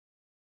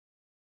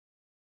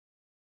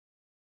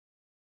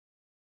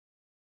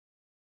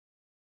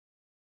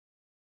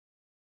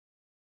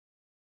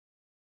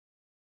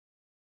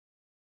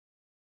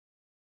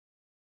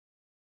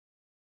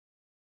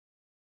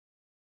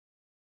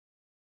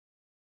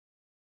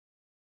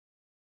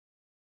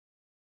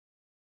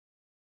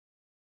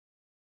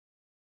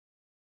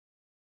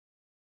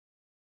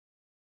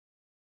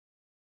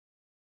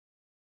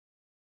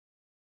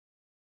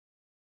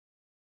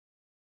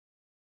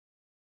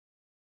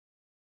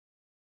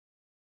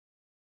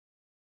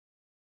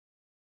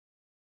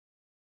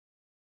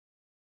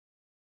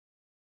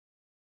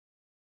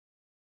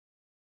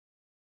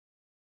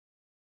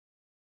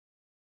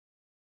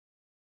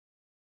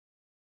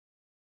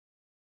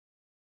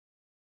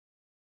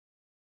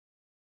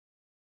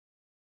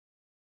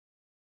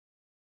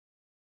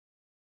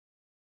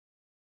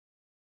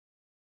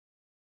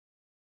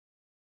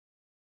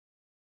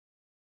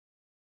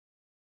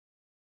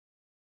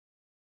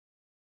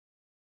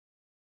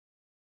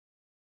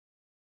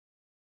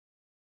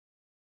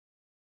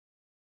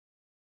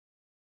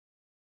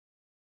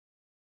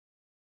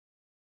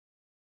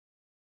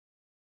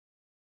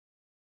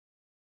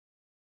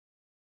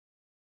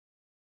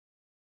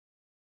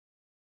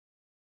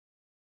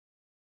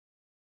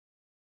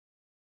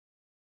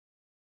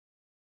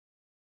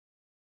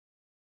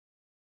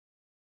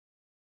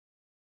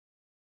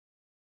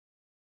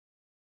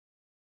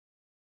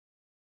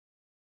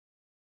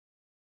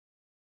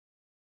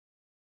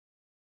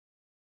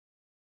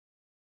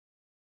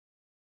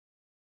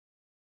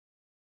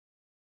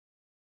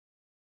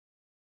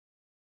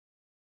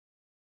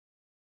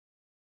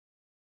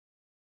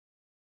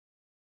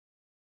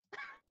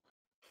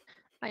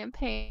I am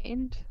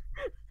pained.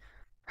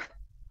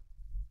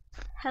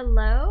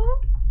 Hello?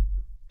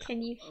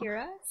 Can you hear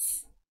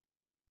us?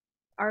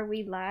 Are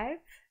we live?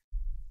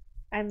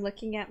 I'm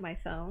looking at my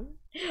phone.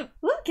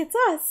 Look, it's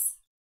us!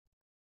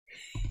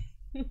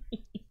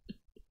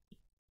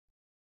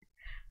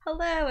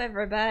 Hello,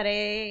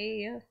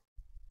 everybody!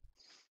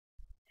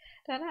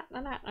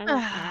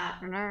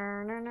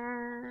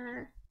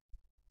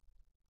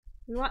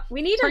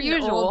 We need Per an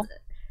usual.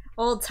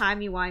 old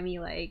timey-wimey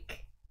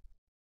like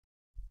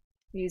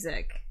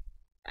music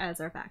as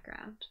our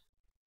background.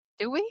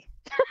 Do we?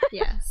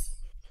 Yes.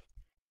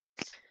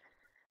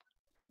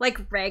 Like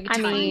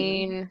ragtime I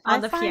mean,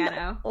 on the I find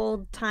piano.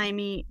 Old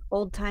timey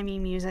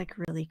music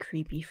really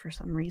creepy for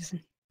some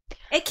reason.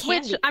 It can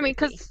which be I mean,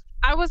 creepy. because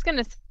I was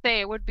gonna say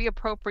it would be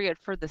appropriate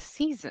for the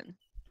season,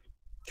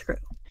 True.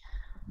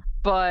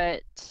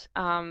 but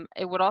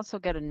it would also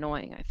get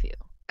annoying. I feel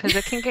because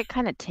it can get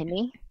kind of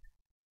tinny.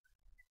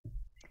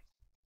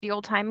 The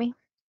old timey,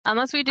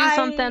 unless we do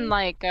something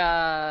like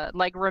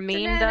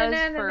Ramin does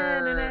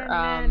for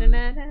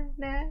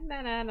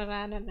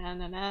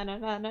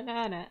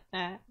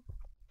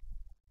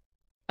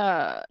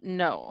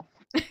no.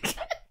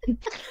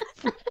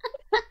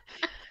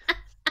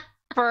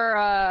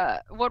 For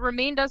what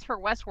Ramin does for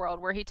Westworld,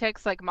 where he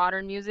takes like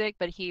modern music,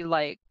 but he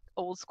like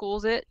old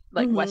schools it,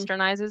 like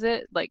westernizes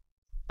it, like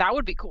that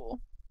would be cool.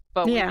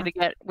 But Yeah.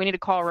 we need to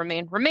call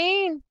Ramin.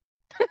 Ramin!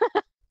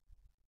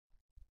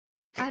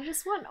 I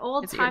just want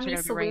old His ears are timey gonna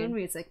be saloon ringing.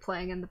 music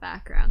playing in the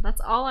background. That's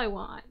all I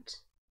want.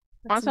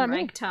 That's That's what I some mean.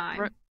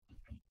 ragtime.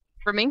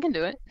 Ramin can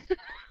do it.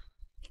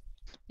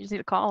 You just need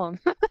to call him.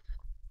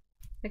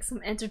 Like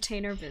some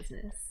entertainer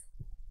business.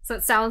 So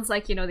it sounds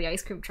like, you know, the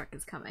ice cream truck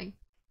is coming.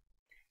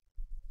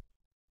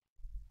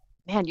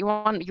 Man, you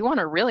want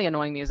a really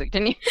annoying music,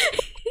 didn't you?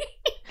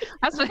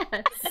 That's what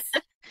Yes.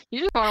 you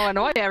just want to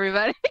annoy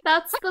everybody.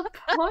 That's the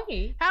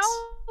point.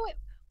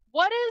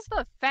 What is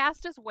the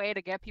fastest way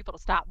to get people to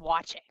stop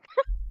watching?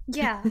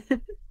 Yeah.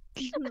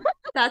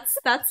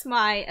 That's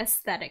my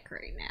aesthetic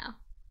right now.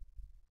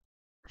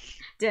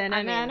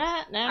 I mean,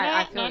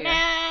 I feel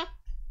you.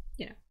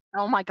 You know.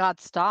 Oh my god,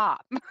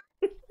 stop.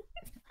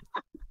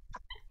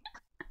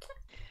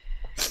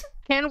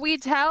 Can we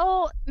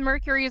tell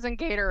Mercury is in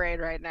Gatorade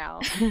right now?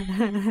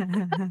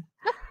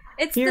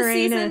 It's Uranus. the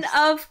season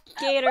of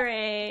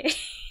Gatorade.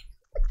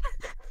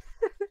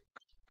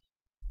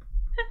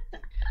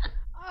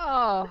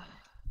 Oh,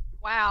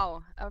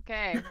 wow.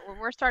 Okay.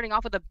 We're starting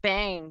off with a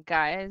bang,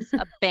 guys.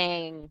 A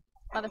bang.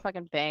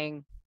 Motherfucking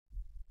bang.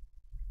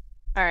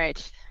 All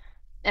right.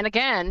 And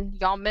again,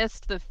 y'all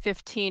missed the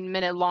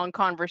 15-minute long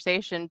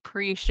conversation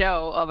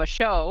pre-show of a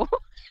show.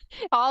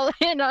 All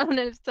in on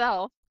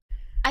itself.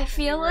 I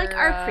feel like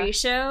our We're,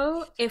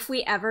 pre-show, if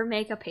we ever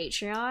make a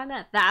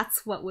Patreon,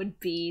 that's what would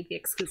be the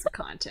exclusive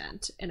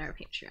content in our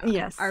Patreon.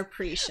 Yes. Our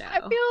pre-show.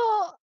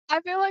 I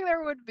feel like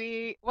there would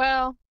be,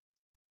 well,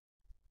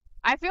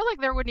 I feel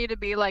like there would need to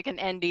be like an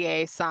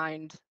NDA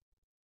signed.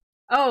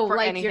 Oh, for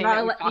like anything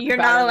that we talk you're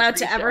about not in the allowed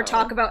to ever pre-show.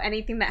 talk about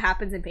anything that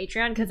happens in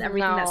Patreon because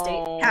everything that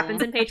No.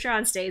 happens in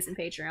Patreon stays in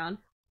Patreon.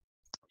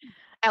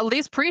 At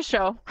least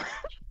pre-show.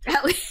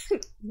 At least,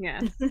 yeah,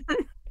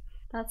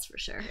 that's for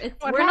sure.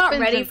 What We're not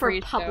happens ready in for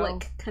pre-show?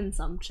 public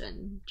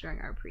consumption during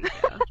our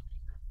pre-show.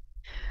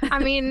 I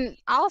mean,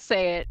 I'll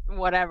say it,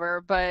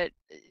 whatever, but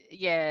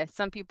yeah,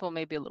 some people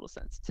may be a little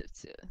sensitive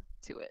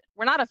to it.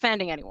 We're not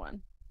offending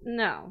anyone,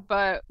 No,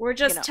 but we're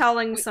just you know,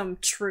 telling some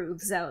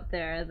truths out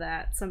there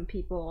that some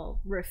people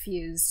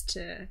refuse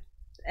to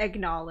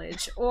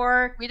acknowledge,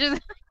 or we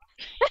just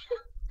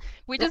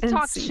we just The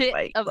talk NC shit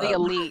Fight of the Club.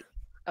 elite.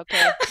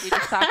 Okay, we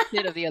just talk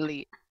shit of the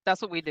elite. That's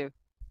what we do.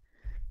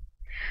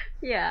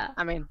 yeah,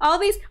 I mean, all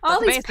these that's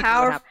basically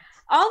what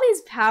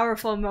happens.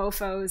 powerful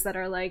mofos that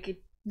are like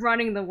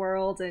running the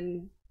world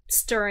and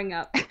stirring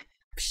up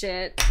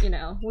shit. You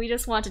know, we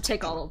just want to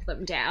take all of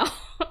them down.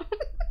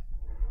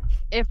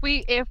 If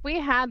we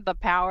had the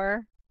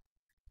power,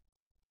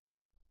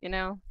 you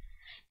know,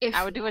 If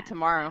I would do it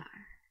tomorrow.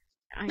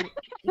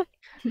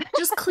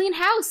 just clean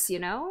house, you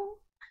know.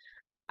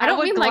 I don't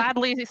would mean, like-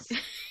 gladly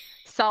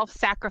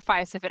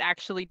self-sacrifice if it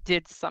actually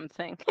did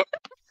something.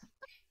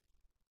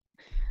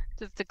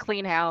 Just to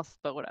clean house,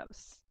 but what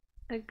else?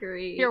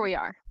 Agree. Here we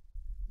are.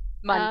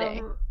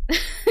 Monday.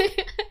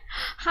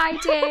 Hi,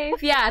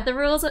 Dave. Yeah, the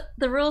rules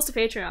to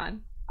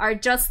Patreon are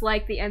just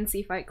like the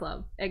NC Fight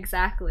Club.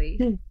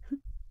 Exactly.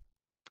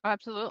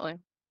 Absolutely.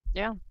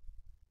 Yeah.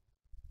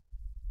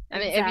 I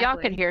mean, if y'all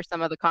could Exactly. hear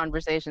some of the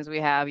conversations we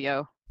have,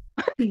 yo.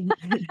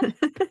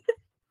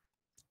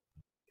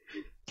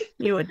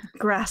 You would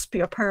grasp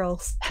your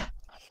pearls.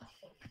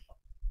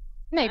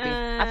 Maybe.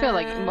 I feel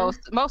like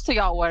most of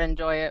y'all would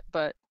enjoy it,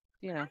 but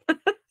you know.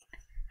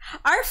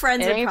 Our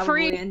friends It would ain't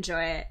probably free.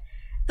 enjoy it.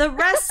 The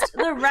rest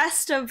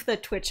of the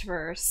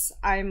Twitchverse,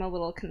 I'm a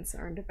little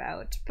concerned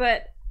about,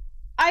 but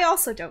I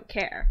also don't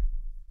care.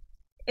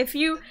 If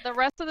you, The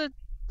rest of the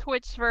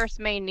Twitchverse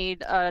may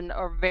need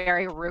a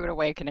very rude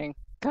awakening,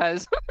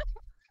 because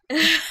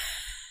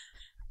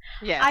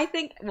yeah. I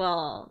think,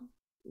 well,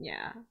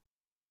 yeah.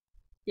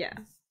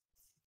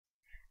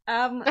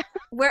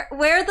 Where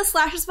are the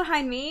slashes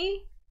behind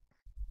me?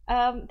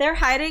 They're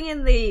hiding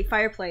in the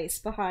fireplace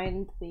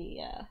behind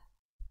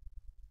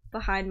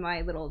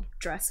my little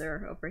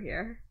dresser over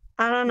here.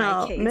 I don't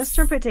know. case.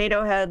 Mr.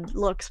 Potato Head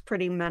looks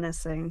pretty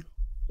menacing.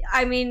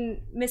 I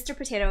mean, Mr.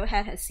 Potato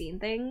Head has seen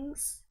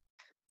things.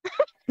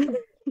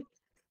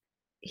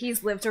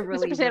 He's lived a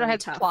really, Mr. Potato really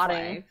Head's tough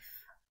plotting. life.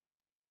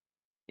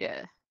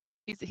 Yeah.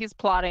 He's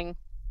plotting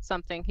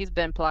something. He's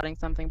been plotting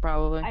something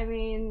probably. I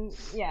mean,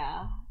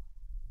 yeah.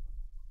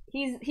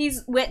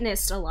 He's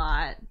witnessed a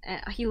lot.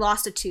 He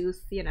lost a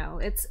tooth, you know.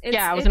 It's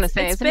yeah, I was gonna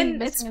say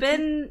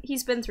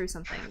he's been through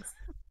some things.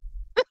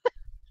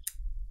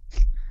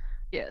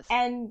 Yes.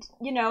 And,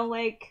 you know,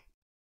 like,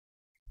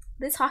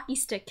 this hockey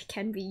stick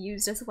can be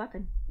used as a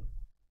weapon.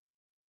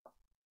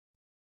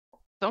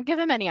 Don't give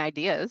him any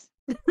ideas.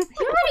 He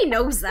already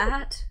knows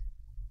that.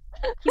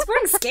 He's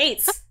wearing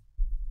skates.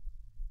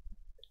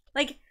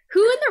 Like,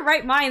 who in their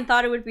right mind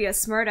thought it would be a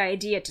smart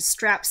idea to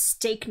strap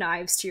steak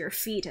knives to your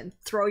feet and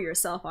throw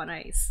yourself on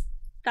ice?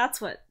 That's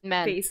what,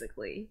 Men.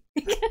 basically.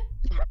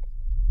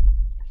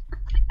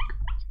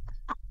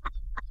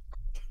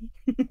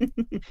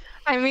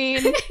 I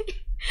mean...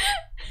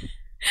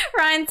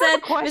 Ryan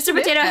said, Mr.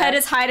 Potato Head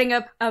is hiding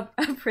a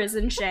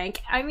prison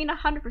shank. I mean,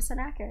 100%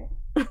 accurate.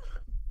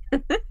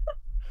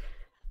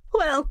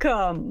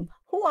 Welcome,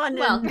 one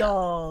and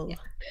all.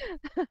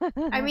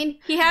 I mean,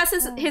 he has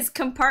his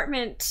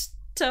compartment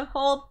to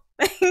hold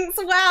things.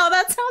 Wow,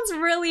 that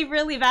sounds really,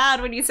 really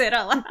bad when you say it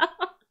out loud.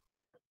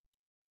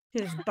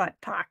 His butt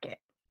pocket.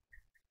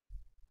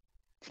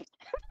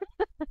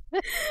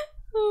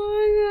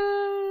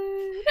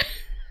 Oh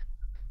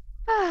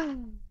my god.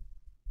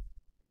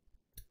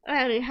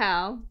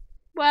 Anyhow,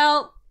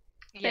 well,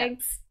 Yeah.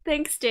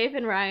 thanks Dave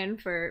and Ryan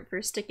for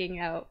sticking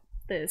out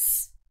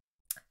this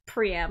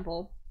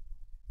preamble.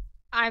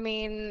 I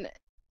mean,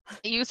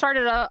 you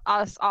started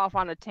us off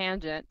on a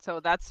tangent,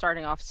 so that's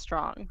starting off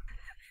strong.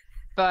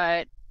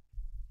 But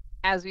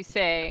as we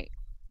say,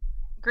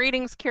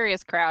 greetings,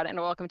 curious crowd, and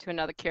welcome to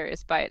another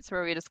Curious Bytes,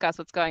 where we discuss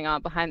what's going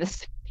on behind the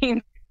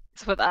scenes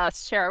with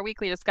us, share our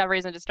weekly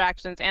discoveries and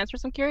distractions, answer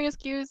some curious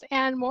cues,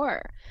 and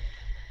more.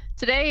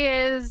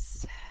 Today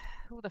is...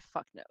 who the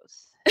fuck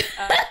knows?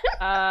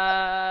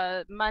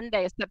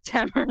 Monday,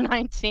 September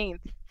 19th.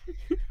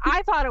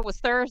 I thought it was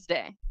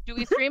Thursday. Do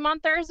we stream on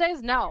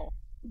Thursdays? No.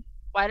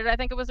 Why did I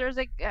think it was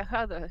Thursday?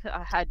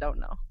 I don't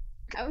know.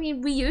 I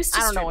mean, we used to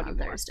I don't stream know on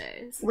anymore.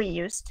 Thursdays. We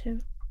used to.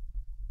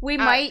 We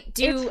might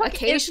do it's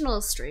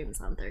occasional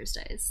streams on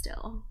Thursdays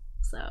still.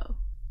 So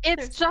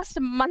it's Thursday. just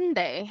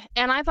Monday,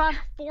 and I thought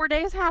 4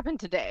 days happened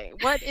today.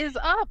 What is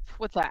up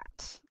with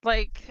that?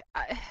 Like,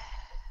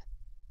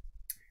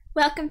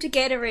 welcome to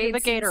Gatorade The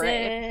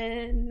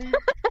Gatorade.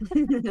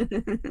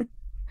 season.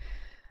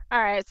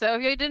 all right. So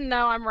if you didn't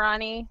know, I'm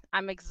Ronnie.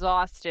 I'm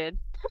exhausted,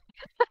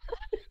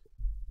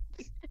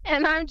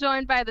 and I'm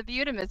joined by the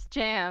beautimous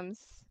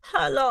Jams.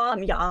 Hello,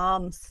 I'm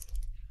Yams.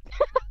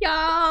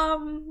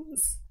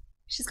 Yums.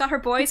 She's got her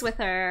boys with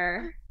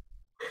her.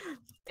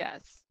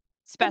 Yes,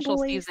 special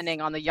boys.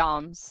 seasoning on the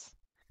yams,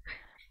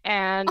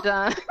 and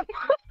and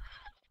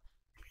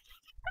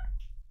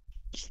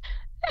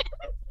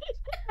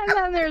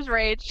then there's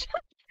Rach.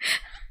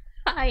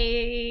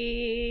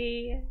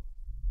 Hi.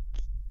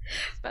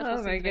 Special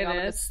Oh my seasoning on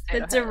goodness.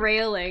 potato The head.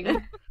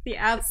 derailing. The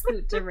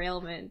absolute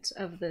derailment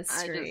of this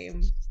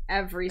stream.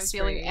 Every I'm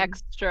stream. feeling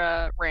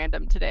extra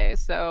random today,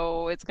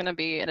 so it's gonna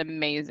be an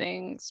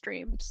amazing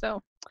stream.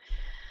 So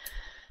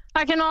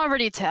I can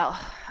already tell.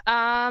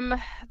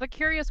 The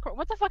curious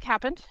what the fuck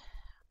happened?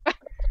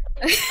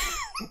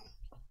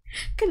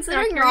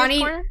 Considering Curious Ronnie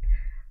corner?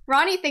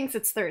 Ronnie thinks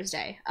it's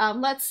Thursday.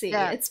 Let's see.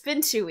 Yeah. It's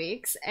been 2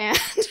 weeks and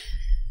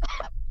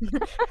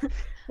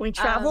We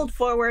traveled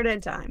forward in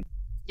time.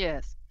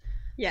 Yes.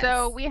 yes.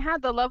 So we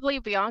had the lovely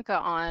Bianca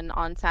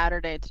on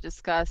Saturday to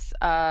discuss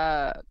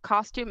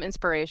costume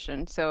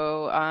inspiration.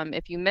 So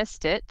if you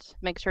missed it,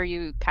 make sure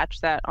you catch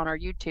that on our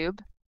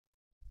YouTube.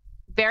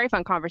 Very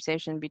fun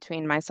conversation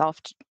between myself,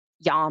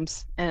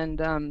 Yams,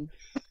 and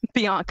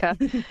Bianca.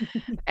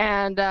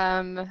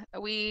 And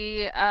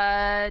we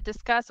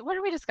discussed, what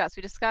did we discuss?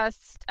 We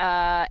discussed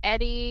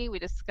Eddie, we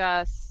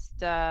discussed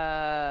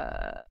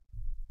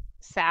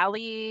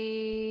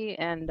Sally,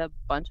 and a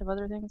bunch of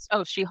other things.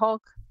 Oh,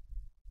 She-Hulk.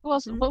 Who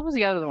else? What was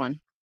the other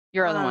one?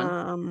 Your other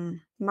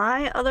one?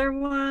 My other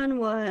one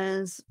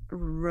was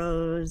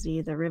Rosie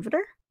the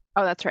Riveter.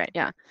 Oh, that's right.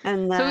 Yeah.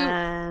 And So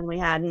then we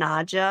had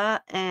Nadja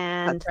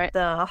and That's right.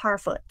 the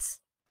Harfoots.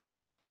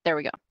 There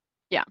we go.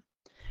 Yeah.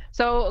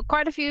 So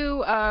quite a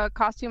few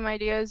costume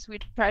ideas. We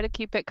try to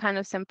keep it kind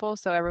of simple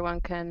so everyone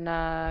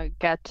can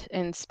get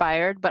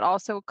inspired, but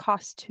also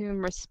costume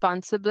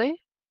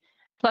responsibly.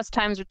 Plus,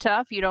 times are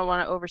tough. You don't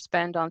want to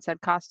overspend on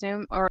said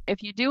costume. Or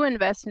if you do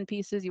invest in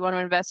pieces, you want to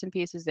invest in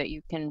pieces that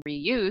you can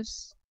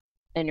reuse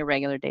in your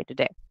regular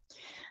day-to-day.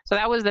 So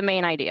that was the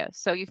main idea.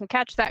 So you can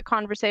catch that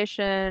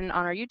conversation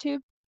on our YouTube.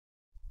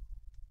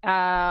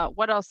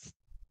 What else?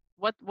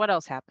 What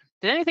else happened?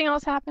 Did anything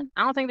else happen?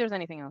 I don't think there's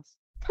anything else.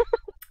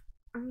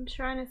 I'm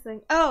trying to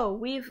think. Oh,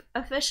 we've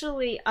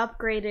officially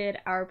upgraded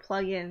our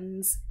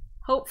plugins.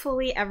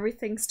 Hopefully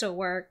everything still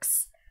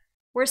works.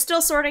 We're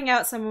still sorting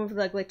out some of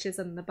the glitches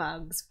and the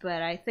bugs,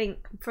 but I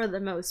think for the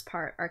most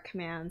part our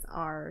commands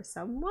are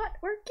somewhat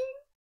working.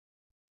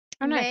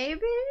 Oh, nice.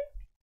 Maybe?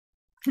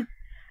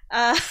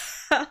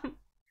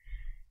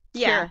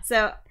 Yeah, Sure.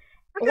 so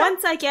Okay.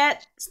 once I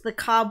get the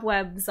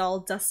cobwebs all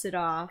dusted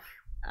off,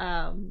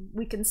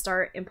 we can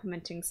start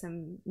implementing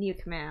some new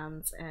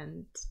commands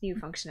and new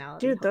functionality.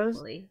 Dude,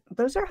 hopefully.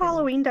 those are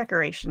Halloween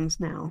decorations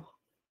now.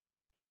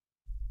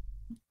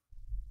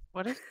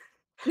 What is?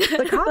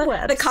 The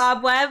cobwebs. The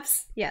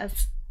cobwebs,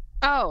 yes.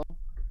 Oh.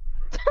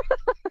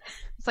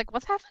 It's like,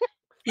 what's happening?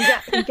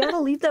 You gotta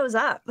leave those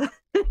up.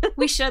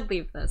 We should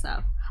leave those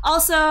up.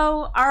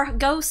 Also, our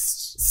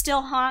ghost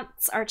still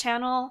haunts our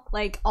channel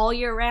like all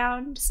year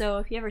round, so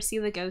if you ever see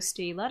the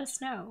ghosty, let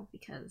us know,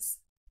 because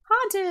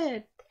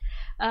haunted.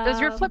 Does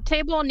your flip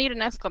table need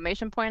an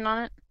exclamation point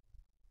on it?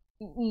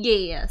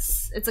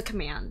 Yes, it's a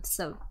command.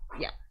 So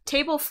yeah,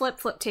 table flip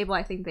table.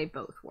 I think they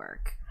both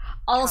work.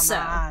 Also,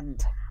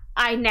 Command.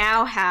 I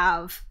now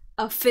have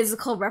a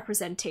physical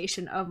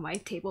representation of my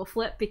table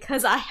flip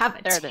because I have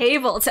a There it is.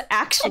 table to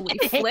actually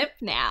flip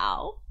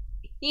now.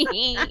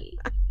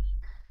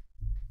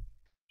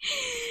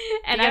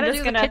 And You I'm gotta just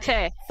do the gonna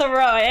pite.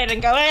 throw it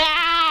and go,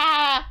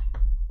 ah!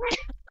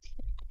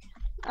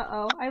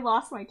 Uh-oh, I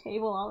lost my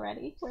table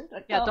already. Where did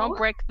it Yeah, go? don't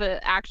break the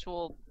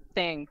actual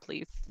thing,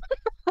 please.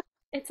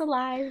 It's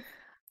alive.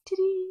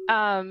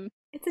 Ta-dee.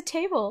 It's a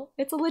table.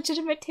 It's a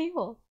legitimate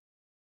table.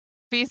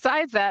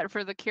 Besides that,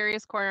 for the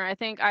Curious Corner, I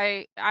think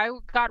I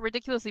got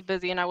ridiculously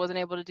busy and I wasn't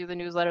able to do the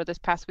newsletter this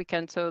past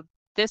weekend. So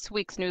this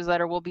week's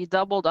newsletter will be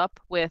doubled up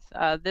with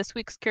this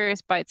week's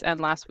Curious Bytes and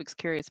last week's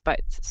Curious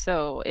Bytes.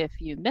 So if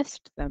you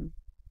missed them,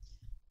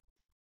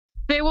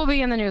 they will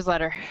be in the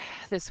newsletter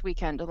this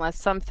weekend, unless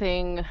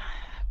something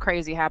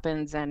crazy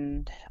happens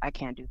and I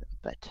can't do them.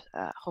 But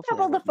hopefully,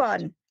 Double I the won't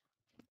miss fun.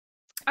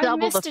 I Double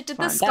missed the it. Did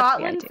fun. the That's the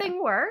Scotland idea.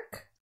 thing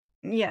work?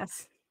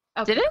 Yes.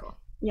 Okay, Did it? Cool.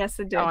 Yes,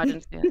 it did. Oh, I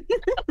didn't see it.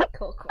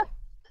 Cool.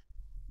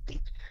 Okay.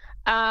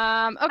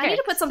 I need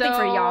to put something for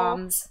so-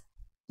 Yams.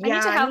 Yeah, I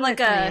need to have like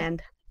a.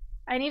 command.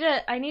 I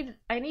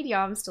need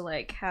Yams to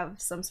like have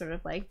some sort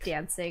of like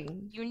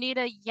dancing. You need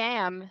a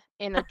yam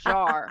in a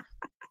jar.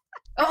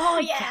 Oh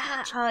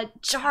yeah,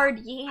 jarred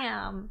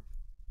yam.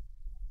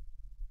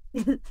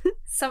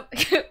 Some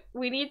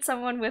we need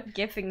someone with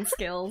gifting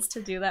skills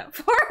to do that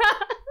for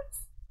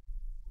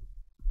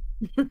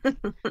us.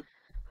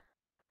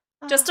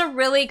 Just a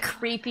really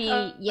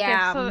creepy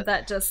yam so-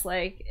 that just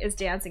like is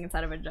dancing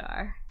inside of a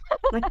jar.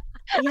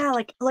 Yeah,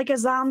 like a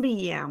zombie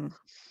yam.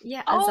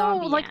 Yeah, a Oh,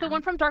 zombie like the yam.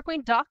 one from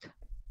Darkwing Duck.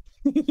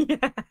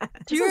 Yeah.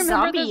 Do you Is a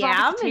remember zombie the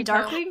yam zombie in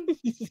potato? Darkwing?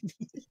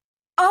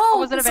 Oh, Or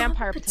was it a the zombie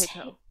vampire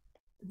potato?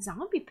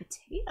 Zombie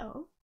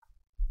potato?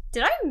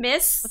 Did I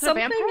miss Was it a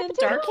something vampire in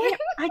potato? Darkwing?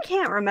 I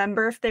can't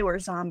remember if they were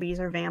zombies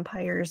or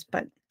vampires,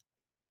 but It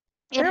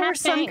there had was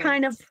some fangs.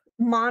 kind of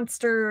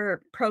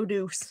monster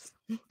produce.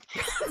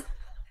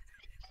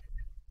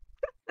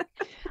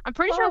 I'm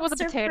pretty sure it was a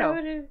Monster potato.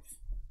 produce.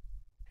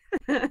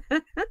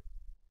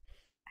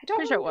 I don't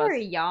Pretty sure it remember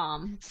was. a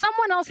yam.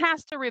 Someone else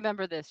has to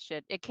remember this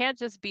shit. It can't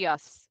just be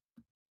us.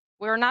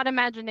 We're not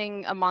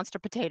imagining a monster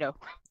potato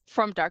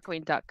from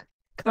Darkwing Duck.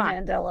 The Come on.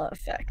 Mandela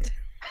effect.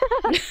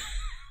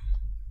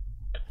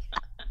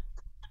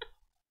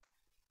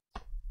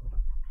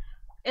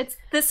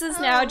 This is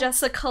now Oh.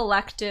 just a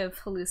collective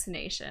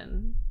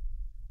hallucination.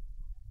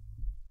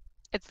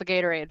 It's the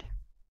Gatorade.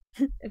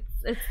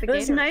 It's the It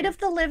was Gatorade. Night of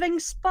the Living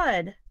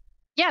Spud.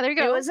 Yeah, there you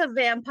go. It was a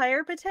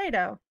vampire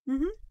potato.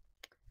 It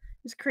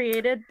was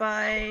created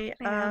by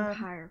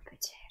Vampire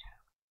potato.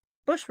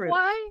 Bushroot.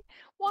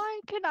 Why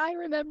can I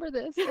remember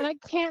this and I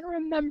can't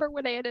remember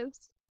what it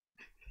is?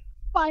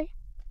 Why?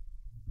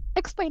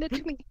 Explain it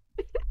to me.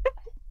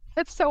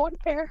 It's so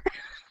unfair.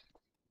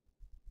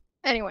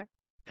 Anyway.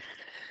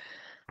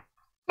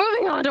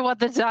 Moving on to What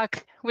the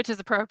Duck, which is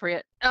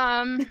appropriate.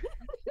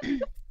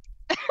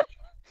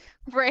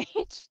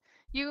 Rach,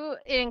 you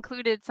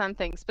included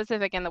something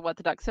specific in the What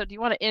the Duck. So do you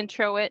want to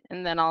intro it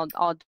and then I'll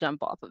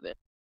jump off of it?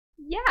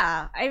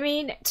 Yeah, I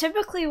mean,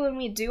 typically when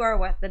we do our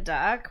What the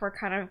Duck, we're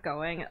kind of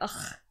going,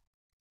 ugh.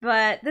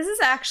 But this is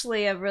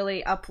actually a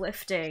really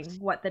uplifting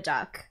What the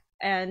Duck.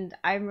 And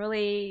I'm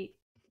really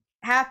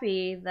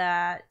happy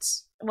that,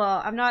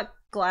 well, I'm not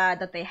glad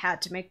that they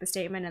had to make the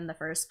statement in the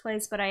first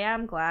place, but I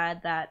am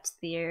glad that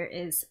there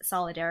is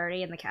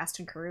solidarity in the cast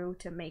and crew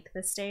to make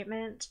this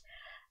statement.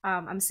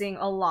 I'm seeing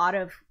a lot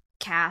of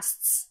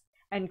casts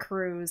and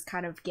crews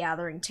kind of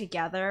gathering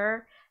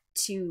together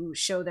to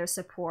show their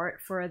support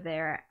for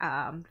their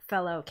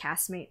fellow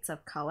castmates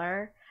of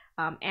color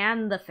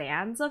and the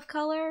fans of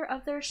color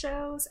of their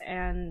shows,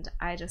 and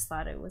I just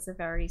thought it was a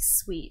very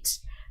sweet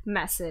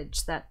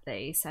message that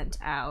they sent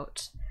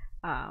out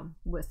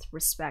with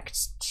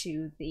respect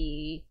to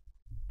the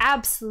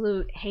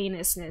absolute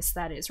heinousness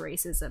that is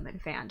racism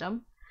and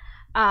fandom.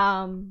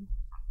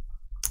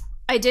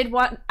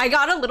 I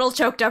got a little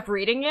choked up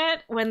reading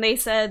it when they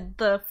said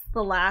the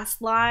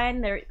last line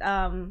there,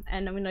 and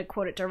I'm gonna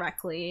quote it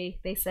directly.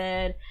 They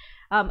said,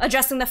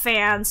 addressing the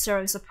fans,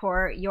 showing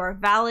support, you're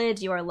valid,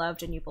 you are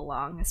loved, and you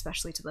belong,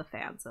 especially to the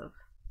fans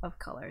of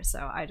color.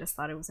 So I just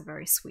thought it was a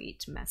very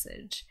sweet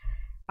message,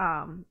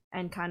 and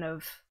kind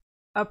of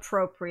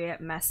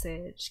appropriate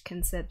message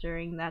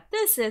considering that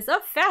this is a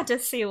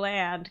fantasy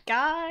land,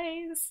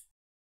 guys.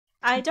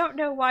 I don't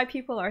know why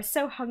people are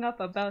so hung up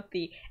about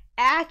the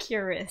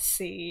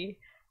accuracy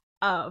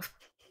of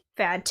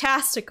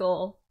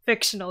fantastical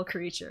fictional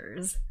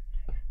creatures.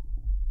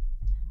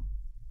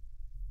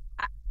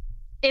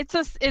 It's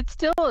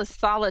still a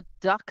solid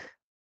duck,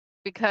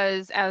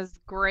 because as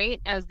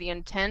great as the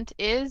intent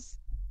is,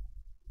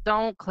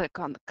 don't click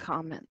on the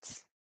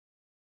comments.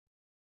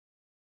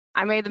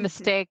 I made the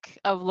mistake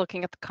of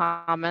looking at the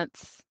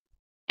comments,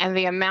 and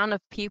the amount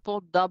of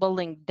people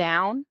doubling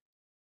down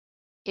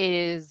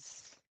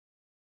is,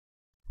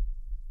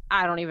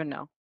 I don't even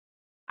know.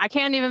 I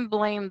can't even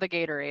blame the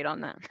Gatorade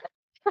on that.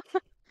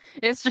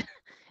 It's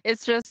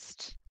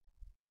just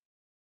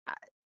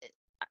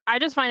I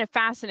just find it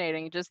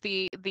fascinating, just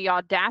the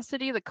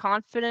audacity, the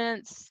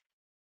confidence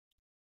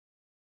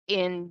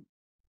in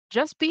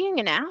just being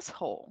an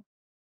asshole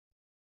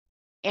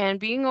and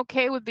being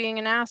okay with being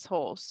an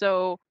asshole.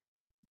 So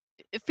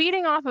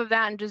feeding off of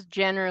that, and just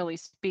generally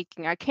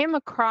speaking, I came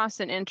across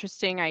an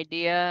interesting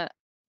idea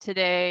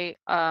today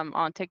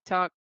on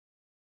TikTok,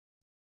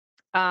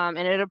 and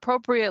it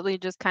appropriately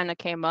just kind of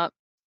came up.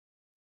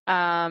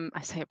 I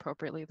say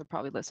appropriately, they're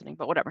probably listening,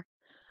 but whatever.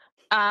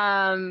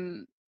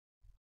 And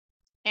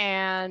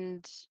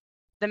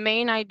the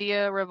main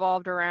idea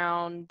revolved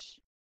around,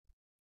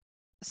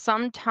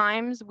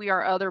 sometimes we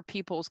are other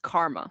people's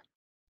karma.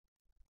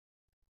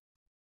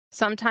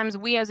 Sometimes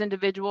we as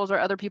individuals are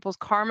other people's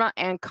karma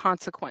and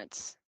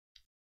consequence.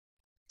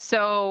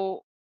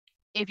 So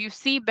if you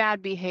see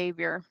bad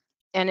behavior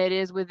and it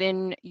is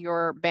within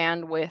your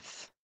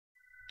bandwidth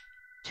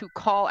to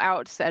call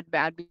out said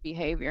bad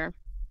behavior,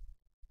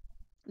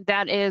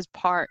 that is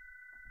part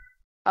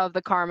of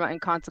the karma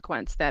and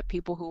consequence that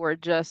people who are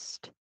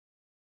just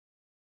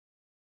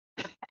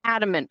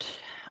adamant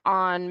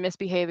on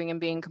misbehaving and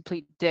being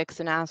complete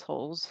dicks and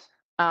assholes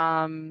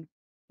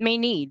may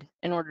need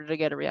in order to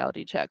get a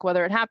reality check.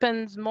 Whether it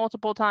happens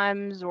multiple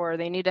times or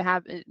they need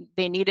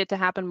it to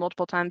happen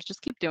multiple times,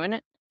 just keep doing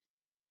it.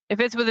 If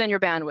it's within your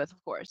bandwidth,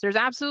 of course. There's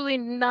absolutely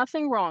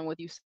nothing wrong with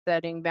you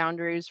setting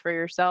boundaries for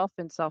yourself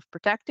and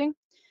self-protecting.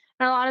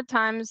 And a lot of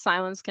times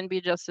silence can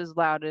be just as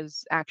loud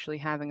as actually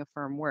having a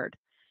firm word,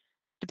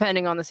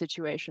 depending on the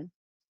situation.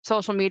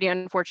 Social media,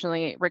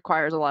 unfortunately,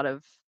 requires a lot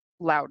of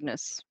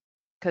loudness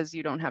because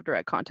you don't have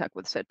direct contact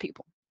with said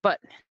people. But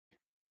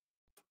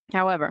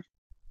however,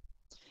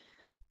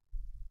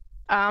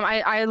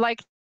 I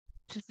like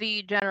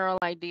the general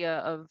idea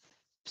of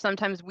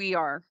sometimes we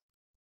are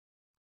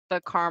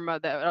the karma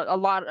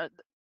that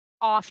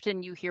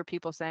often you hear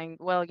people saying,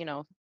 well,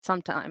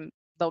 sometime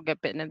they'll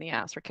get bitten in the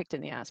ass or kicked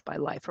in the ass by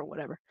life or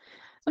whatever.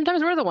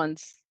 Sometimes we're the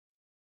ones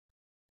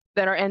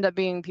that end up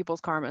being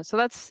people's karma. So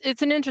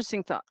it's an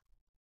interesting thought.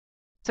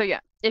 So yeah,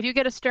 if you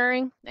get a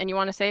stirring and you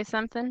want to say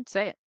something,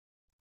 say it.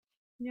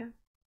 Yeah.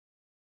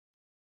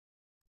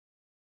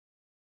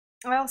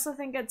 I also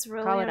think it's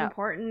really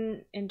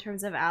important in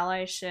terms of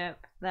allyship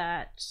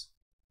that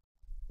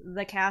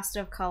the cast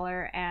of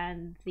color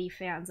and the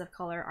fans of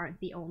color aren't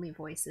the only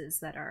voices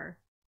that are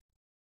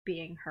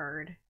being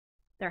heard.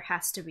 There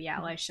has to be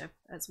allyship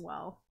as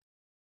well.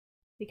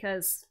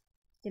 Because,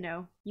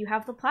 you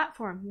have the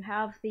platform, you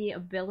have the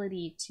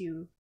ability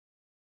to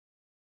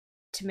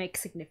make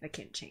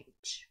significant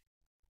change.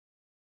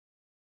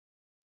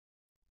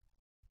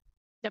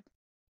 Yep.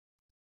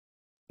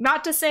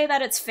 Not to say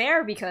that it's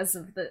fair because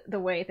of the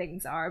way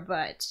things are,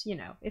 but,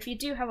 if you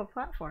do have a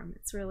platform,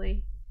 it's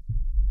really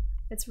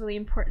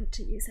important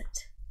to use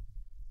it.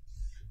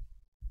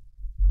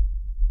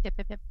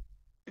 Yep.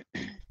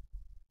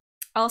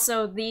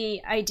 Also,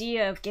 the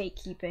idea of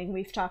gatekeeping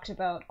we've talked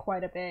about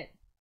quite a bit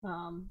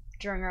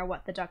during our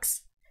What the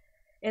Ducks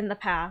in the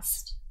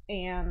past,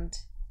 and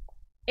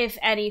if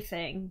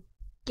anything,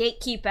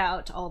 gatekeep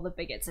out all the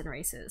bigots and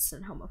racists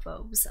and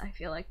homophobes. I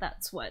feel like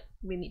that's what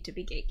we need to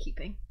be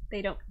gatekeeping.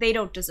 They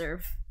don't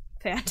deserve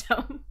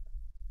fandom.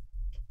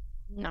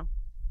 No.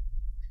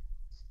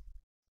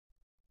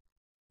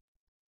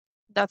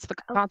 That's the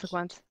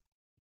consequence.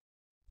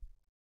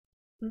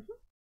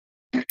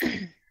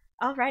 Mm-hmm.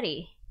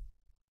 Alrighty.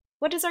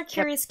 What is our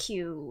Curious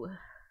Q?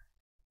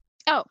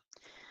 Oh,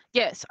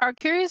 yes. Our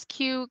Curious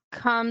Q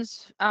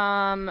comes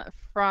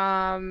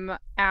from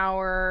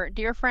our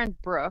dear friend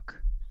Brooke.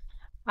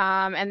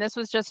 And this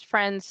was just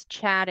friends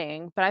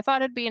chatting, but I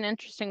thought it'd be an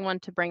interesting one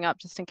to bring up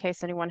just in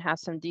case anyone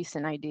has some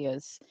decent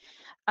ideas.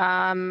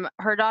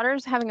 Her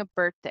daughter's having a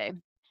birthday,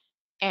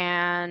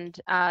 and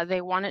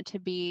they want it to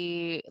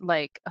be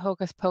like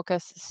Hocus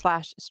Pocus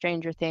 /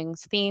 Stranger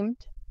Things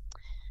themed.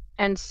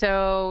 And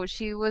so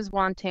she was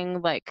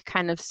wanting like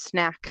kind of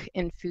snack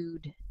and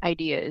food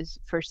ideas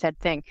for said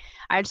thing.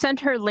 I'd sent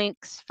her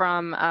links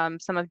from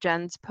some of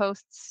Jen's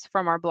posts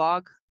from our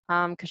blog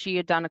because she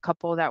had done a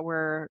couple that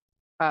were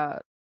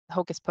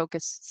Hocus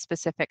Pocus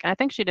specific. And I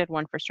think she did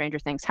one for Stranger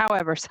Things.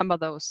 However, some of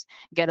those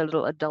get a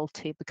little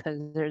adulty because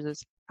there's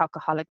this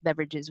alcoholic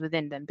beverages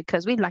within them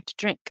because we like to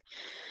drink.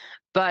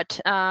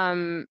 But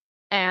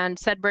and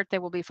said birthday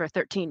will be for a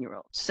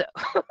 13-year-old. So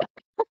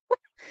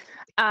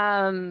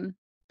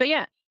but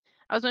yeah,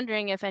 I was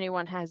wondering if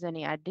anyone has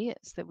any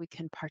ideas that we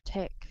can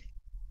partake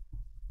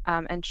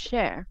and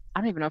share. I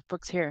don't even know if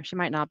Brooke's here. She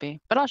might not be,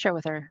 but I'll share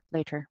with her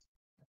later.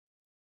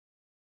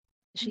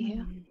 Is she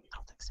here? I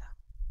don't think so.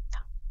 No.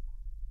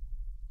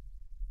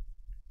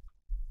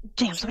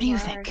 James, what do you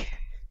think?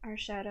 Our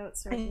shout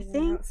outs are I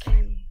think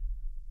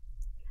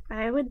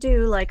I would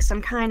do like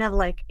some kind of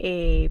like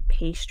a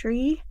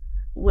pastry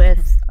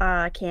with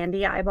a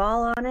candy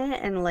eyeball on it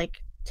and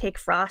like take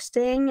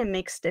frosting and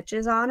make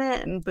stitches on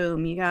it, and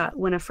boom, you got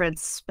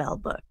Winifred's spell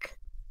book.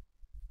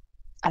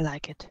 I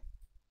like it.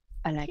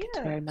 I like it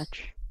very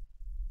much.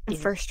 And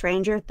for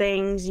Stranger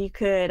Things, you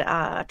could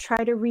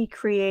try to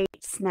recreate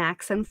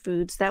snacks and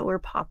foods that were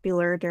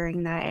popular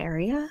during that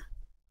era.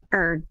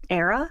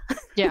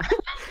 Yeah.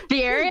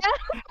 The area?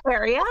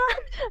 Area?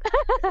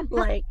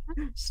 Like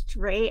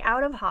straight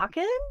out of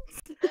Hawkins?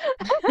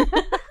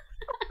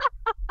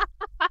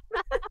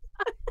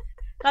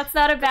 That's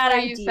not a bad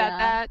idea. You said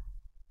that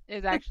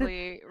is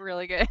actually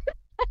really good.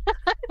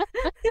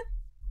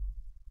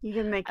 You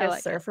can make a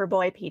surfer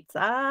boy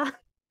pizza.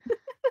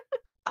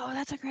 Oh,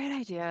 that's a great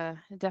idea.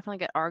 Definitely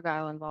get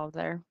Argyle involved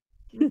there.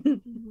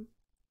 I'm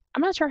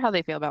not sure how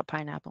they feel about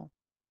pineapple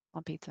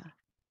on pizza.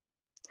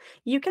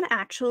 You can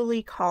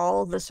actually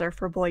call the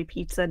Surfer Boy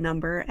Pizza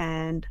number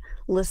and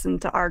listen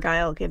to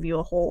Argyle give you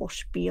a whole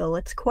spiel.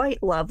 It's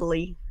quite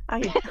lovely.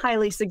 I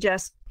highly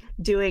suggest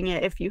doing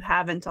it if you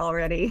haven't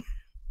already.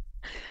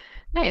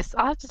 Nice.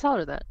 I'll have to tell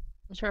her that.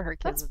 I'm sure her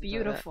kids. That's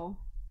beautiful.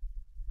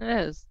 It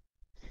is.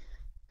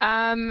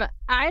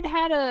 I'd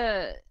had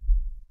a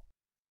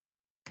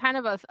kind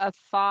of a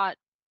thought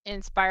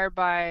inspired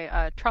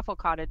by Truffle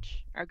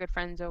Cottage, our good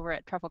friends over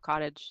at Truffle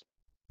Cottage.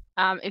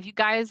 If you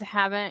guys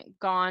haven't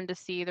gone to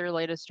see their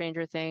latest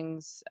Stranger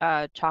Things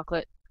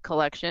chocolate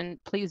collection,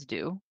 please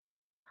do.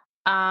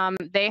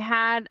 They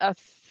had a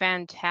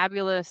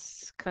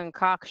fantabulous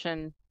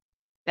concoction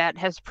that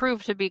has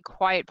proved to be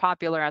quite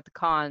popular at the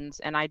cons,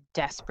 and I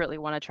desperately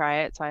want to try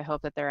it, so I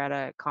hope that they're at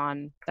a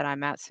con that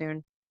I'm at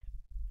soon.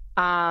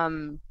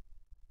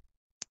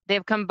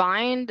 They've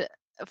combined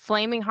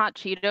flaming hot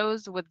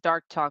Cheetos with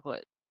dark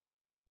chocolate.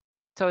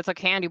 So it's a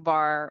candy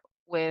bar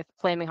with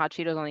flaming hot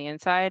Cheetos on the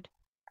inside.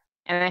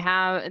 And they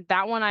have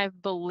that one, I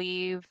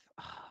believe,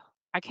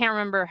 I can't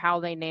remember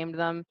how they named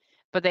them,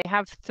 but they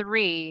have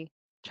 3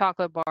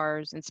 chocolate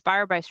bars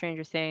inspired by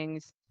Stranger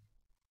Things.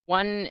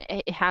 One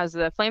it has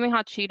the flaming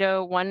hot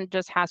Cheeto, one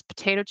just has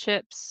potato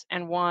chips,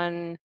 and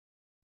one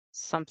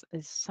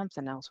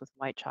something else with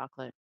white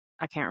chocolate.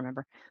 I can't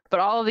remember.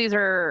 But all of these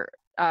are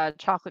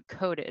chocolate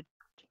coated.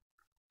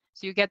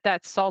 So you get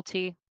that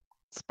salty,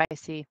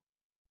 spicy,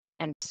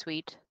 and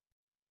sweet,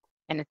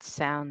 and it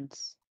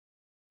sounds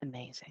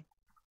amazing.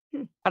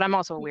 But I'm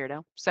also a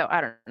weirdo, so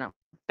I don't know.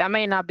 That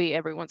may not be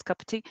everyone's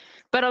cup of tea,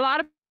 but a lot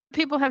of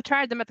people have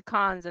tried them at the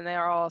cons and they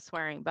are all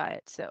swearing by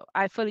it. So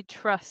I fully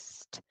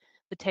trust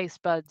the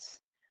taste buds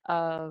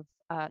of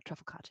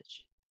Truffle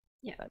Cottage.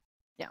 Yeah. But,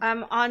 yeah.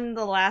 I'm on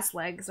the last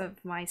legs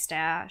of my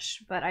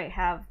stash, but I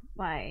have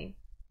I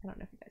don't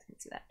know if you guys can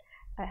see that.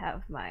 I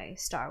have my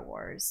Star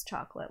Wars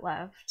chocolate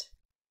left.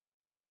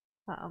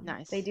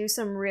 Nice. They do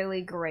some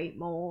really great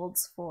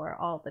molds for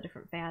all the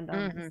different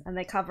fandoms, and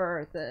they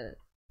cover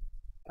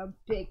a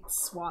big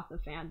swath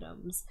of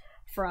fandoms,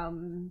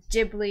 from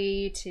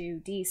Ghibli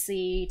to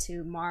DC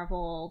to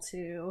Marvel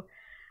to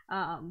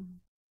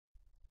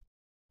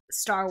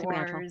Star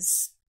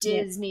Wars,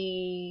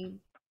 Disney,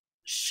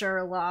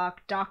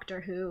 Sherlock,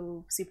 Doctor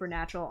Who,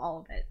 Supernatural, all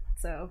of it.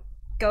 So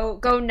go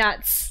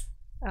nuts.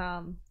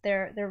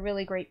 They're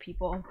really great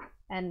people,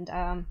 and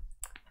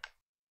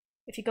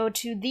if you go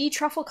to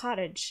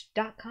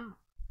thetrufflecottage.com.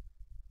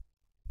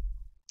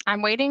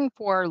 I'm waiting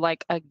for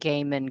like a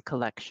Gaiman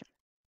collection.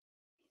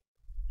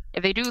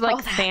 If they do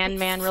like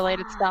Sandman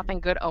related stuff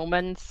and Good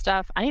Omens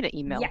stuff, I need to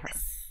email her.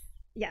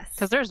 Yes.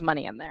 Because there's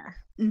money in there.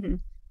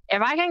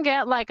 If I can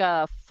get like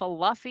a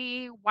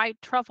fluffy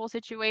white truffle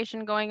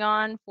situation going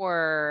on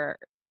for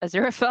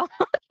Aziraphale,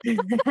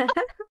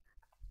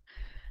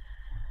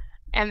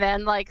 and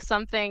then like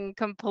something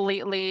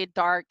completely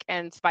dark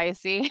and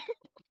spicy.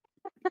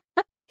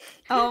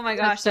 Oh my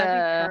gosh, that'd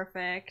be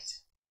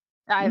perfect.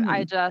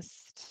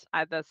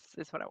 This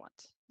is what I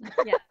want.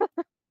 Yeah.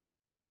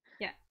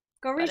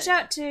 Go reach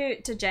out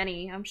to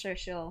Jenny. I'm sure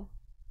she'll.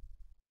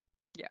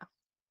 Yeah.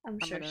 I'm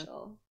sure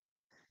she'll.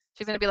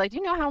 She's gonna be like, do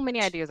you know how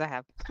many ideas I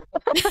have?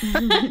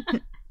 Yeah.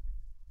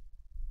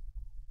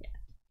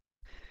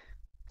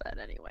 But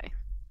anyway.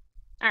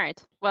 All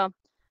right. Well,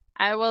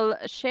 I will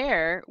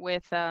share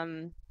with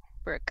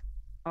Brooke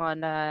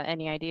on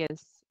any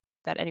ideas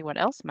that anyone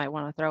else might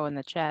want to throw in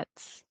the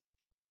chats.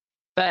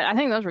 But I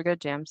think those were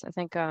good jams. I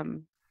think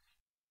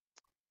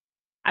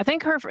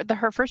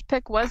her first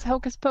pick was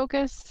Hocus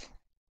Pocus,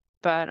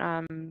 but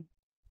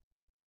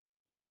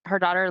her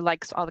daughter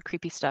likes all the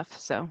creepy stuff,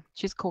 so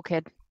she's a cool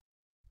kid.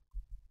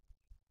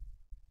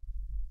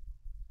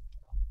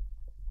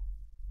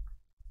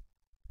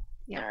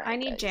 Yeah, All I right,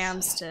 need guys.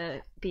 jams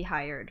to be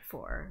hired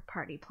for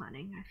party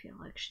planning. I feel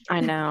like I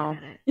know.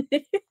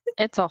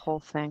 It's a whole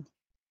thing.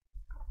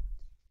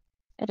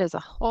 It is a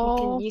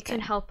whole You can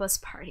thing. help us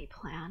party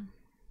plan.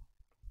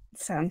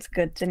 Sounds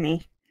good to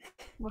me.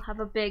 We'll have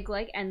a big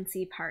like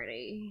NC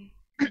party.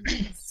 And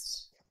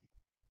just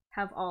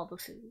have all the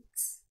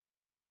foods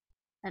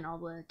and all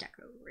the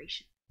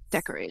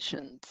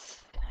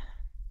decorations.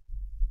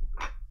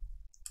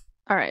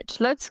 All right,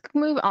 let's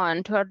move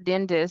on to our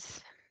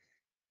dindes.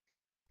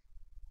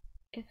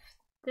 If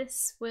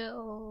this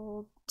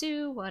will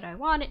do what I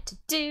want it to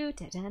do.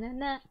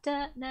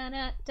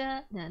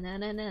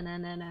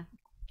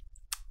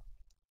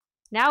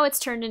 Now it's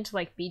turned into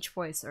like Beach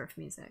Boy surf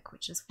music,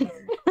 which is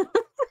weird.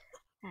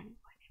 Anyway.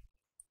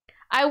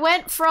 I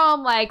went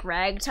from like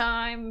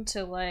ragtime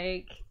to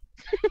like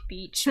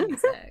beach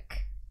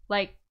music.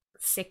 Like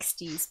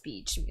 60s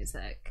beach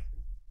music.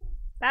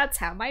 That's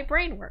how my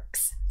brain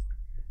works.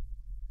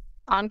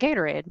 On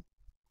Gatorade.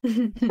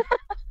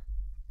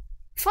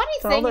 Funny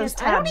So thing all those is,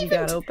 tabs you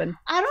got open.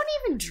 I don't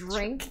even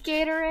drink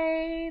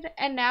Gatorade,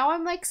 and now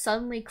I'm like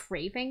suddenly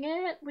craving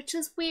it, which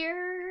is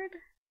weird.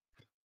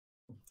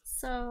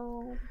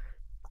 So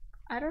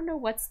I don't know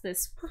what's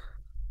this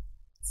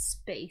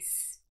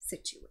space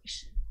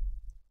situation.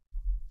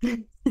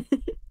 It's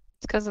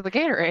because of the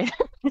Gatorade.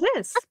 It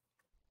is.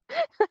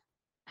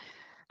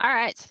 All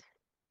right.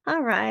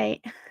 All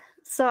right.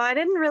 So I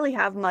didn't really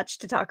have much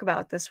to talk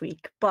about this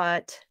week,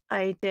 but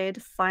I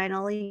did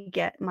finally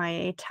get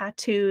my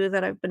tattoo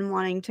that I've been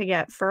wanting to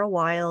get for a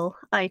while.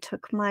 I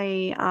took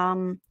my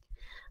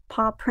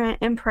paw print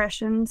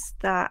impressions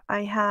that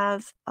I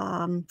have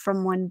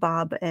from when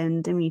Bob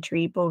and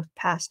Dimitri both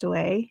passed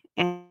away,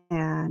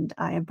 and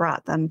I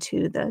brought them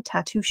to the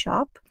tattoo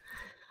shop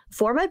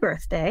for my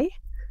birthday.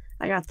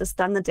 I got this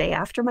done the day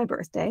after my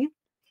birthday,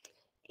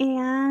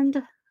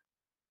 and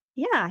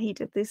yeah, he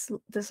did this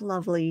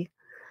lovely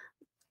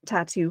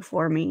tattoo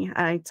for me.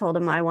 I told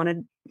him I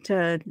wanted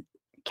to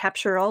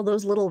capture all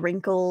those little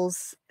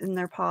wrinkles in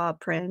their paw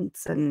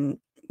prints and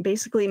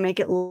basically make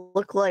it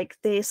look like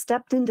they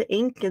stepped into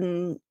ink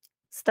and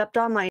stepped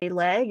on my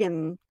leg,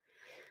 and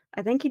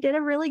I think he did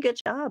a really good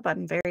job.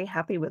 I'm very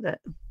happy with it.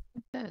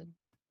 It did.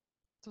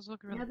 Those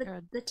look really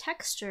good. The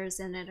textures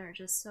in it are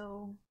just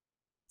so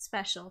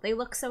special. They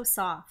look so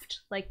soft.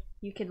 Like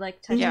you could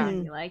like touch them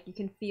and like you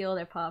can feel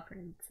their paw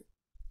prints.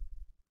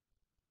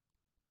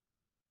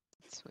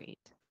 Sweet.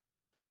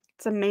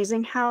 It's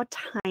amazing how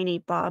tiny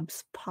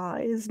Bob's paw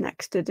is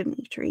next to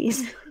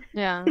Dimitri's.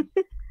 Yeah.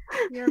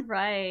 You're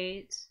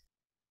right.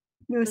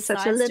 He was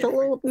such a little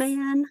old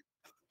man.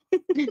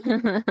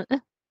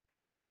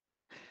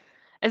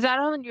 Is that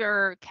on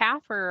your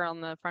calf or on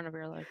the front of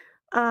your leg?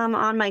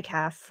 On my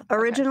calf.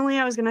 Originally,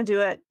 I was gonna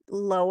do it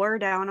lower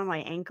down on my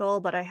ankle,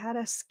 but I had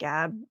a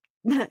scab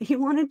that he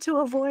wanted to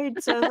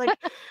avoid, so I was like,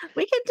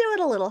 we can do it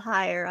a little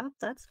higher up.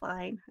 That's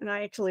fine. And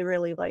I actually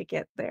really like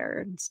it there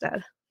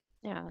instead.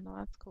 Yeah, no,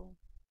 that's cool.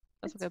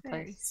 That's a good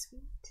very place.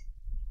 Sweet.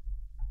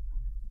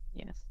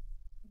 Yes,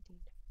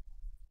 indeed.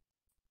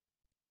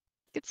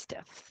 Good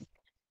stuff.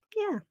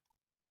 Yeah.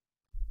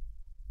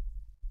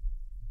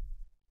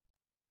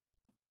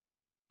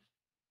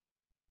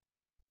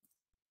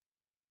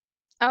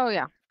 Oh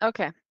yeah.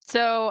 Okay.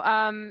 So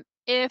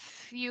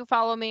if you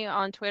follow me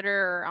on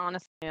Twitter or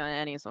honestly on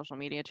any social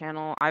media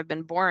channel, I've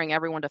been boring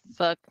everyone to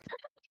fuck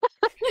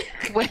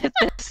with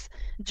this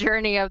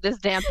journey of this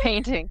damn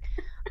painting.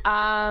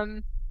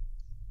 I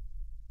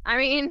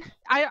mean,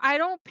 I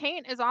don't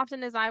paint as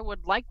often as I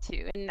would like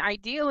to. And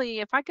ideally,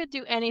 if I could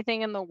do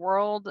anything in the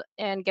world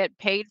and get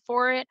paid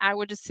for it, I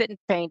would just sit and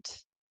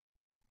paint.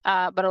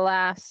 But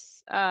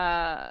alas,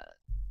 I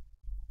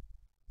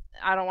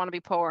don't want to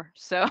be poor.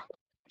 So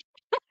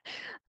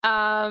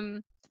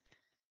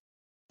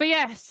but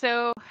yeah,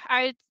 so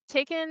I'd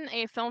taken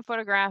a film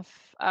photograph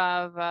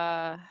of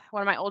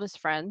one of my oldest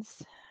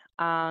friends,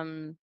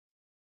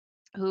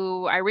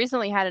 who I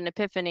recently had an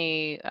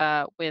epiphany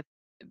with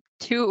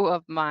two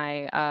of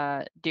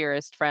my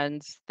dearest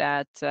friends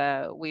that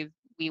we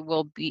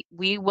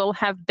will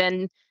have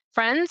been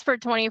friends for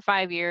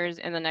 25 years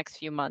in the next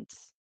few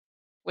months,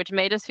 which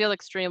made us feel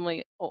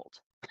extremely old.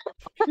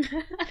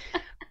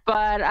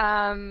 But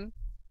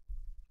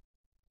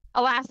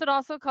alas, it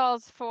also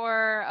calls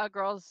for a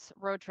girl's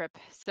road trip.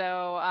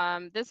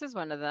 So this is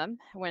one of them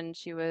when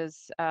she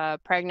was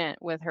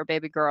pregnant with her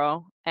baby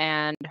girl,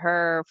 and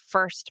her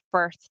first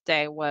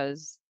birthday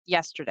was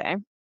yesterday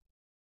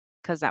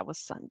because that was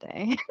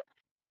Sunday.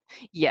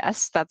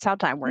 Yes, that's how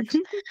time works.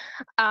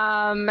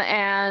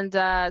 And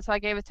so I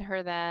gave it to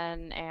her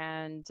then,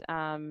 and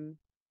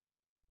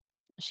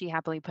she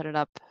happily put it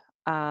up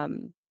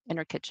in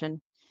her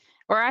kitchen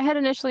or I had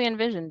initially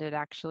envisioned it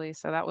actually,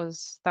 so that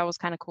was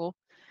kind of cool.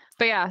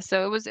 But yeah,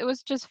 so it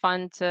was just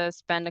fun to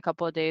spend a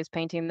couple of days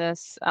painting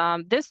this.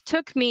 This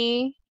took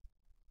me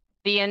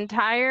the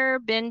entire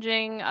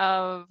binging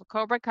of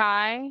Cobra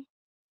Kai,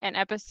 an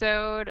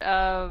episode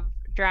of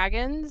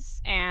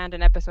Dragons, and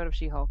an episode of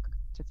She-Hulk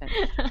to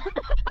finish.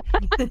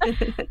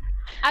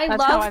 I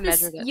That's how I love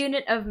this measured it.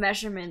 unit of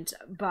measurement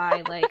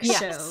by like Yes.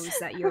 shows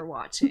that you're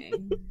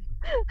watching.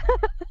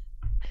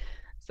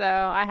 So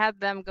I had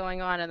them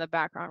going on in the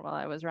background while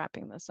I was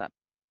wrapping this up.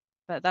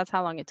 But that's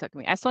how long it took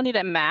me. I still need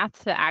a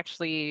math to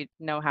actually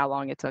know how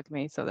long it took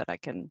me so that I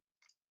can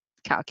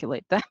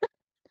calculate that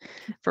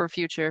for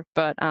future.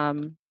 But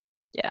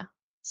yeah.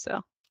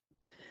 So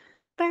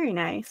Very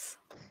nice.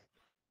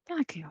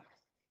 thank you.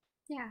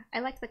 Yeah, I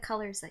like the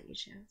colors that you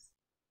chose.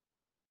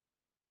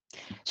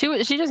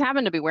 She just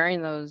happened to be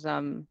wearing those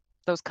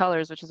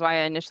colors, which is why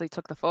I initially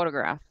took the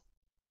photograph.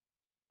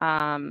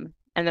 And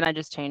then I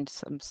just changed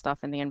some stuff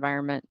in the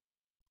environment.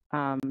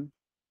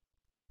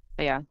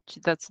 But yeah,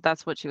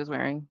 that's what she was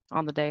wearing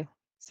on the day.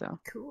 So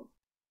Cool.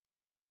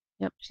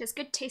 Yep. She has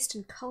good taste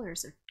in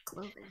colors of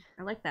clothing.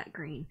 I like that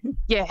green.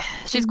 yeah,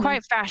 she's Mhm.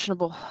 quite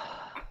fashionable.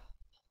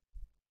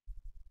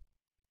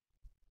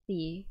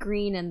 The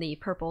green and the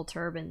purple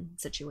turban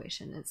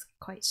situation is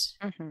quite.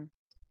 Mm-hmm.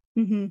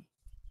 Mm-hmm.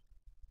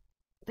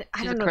 I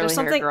She's don't a know. curly There's haired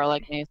something. girl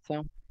like me,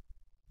 so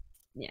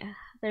Yeah,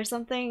 there's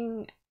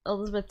something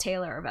Elizabeth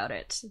Taylor about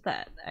it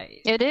that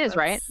I. it is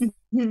right. that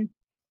It's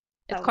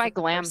was quite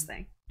the glam. first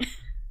thing.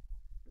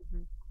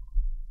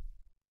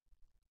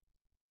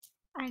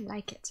 I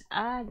like it.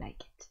 I like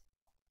it.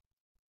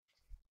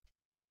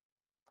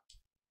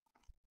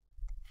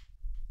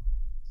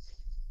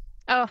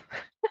 Oh,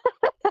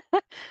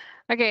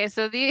 okay.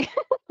 So these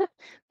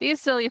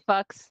silly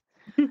fucks.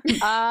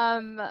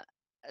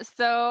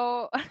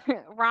 So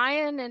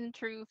Ryan in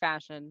true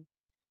fashion,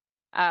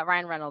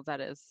 Ryan Reynolds,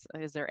 that is.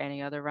 Is there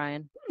any other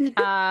Ryan?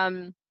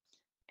 And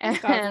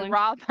Gosling.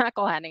 Rob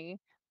McElhenney.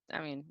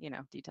 I mean,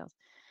 details.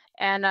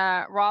 And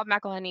Rob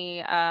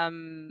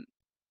McElhenney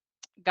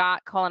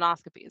got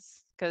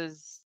colonoscopies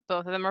because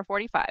both of them are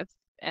 45,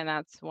 and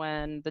that's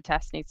when the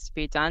test needs to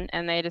be done.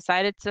 And they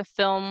decided to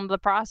film the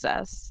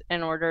process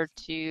in order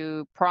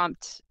to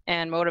prompt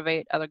and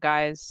motivate other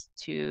guys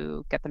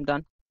to get them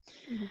done.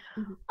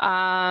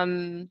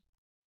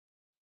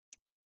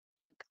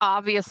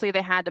 Obviously,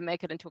 they had to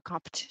make it into a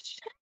competition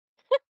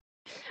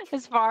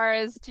as far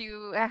as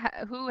to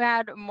who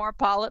had more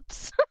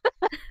polyps.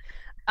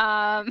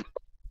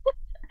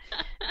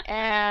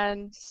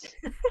 And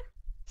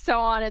so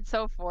on and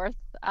so forth.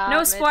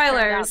 No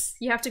spoilers.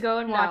 You have to go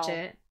and watch No.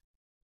 it.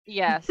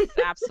 Yes,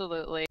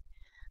 absolutely.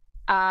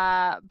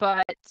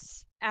 But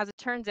as it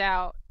turns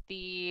out,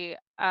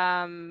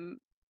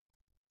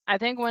 I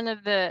think one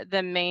of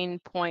the main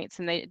points,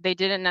 and they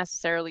didn't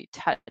necessarily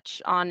touch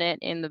on it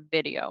in the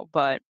video,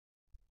 but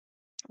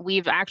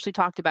we've actually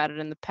talked about it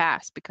in the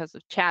past because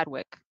of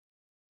Chadwick,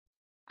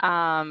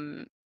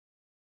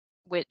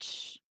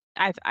 which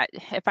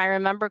if I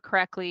remember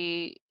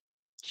correctly,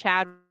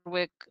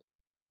 Chadwick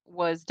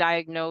was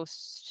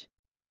diagnosed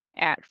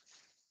at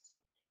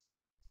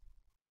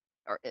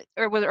or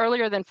it was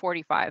earlier than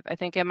 45. I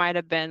think it might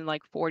have been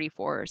like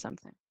 44 or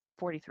something,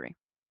 43.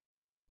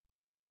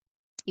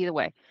 Either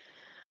way,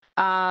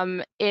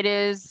 it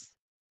is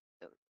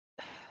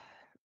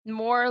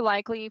more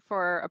likely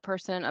for a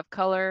person of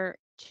color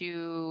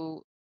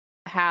to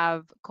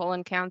have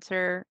colon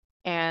cancer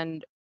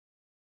and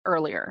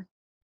earlier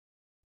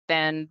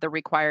than the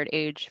required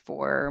age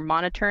for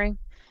monitoring.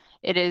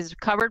 It is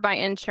covered by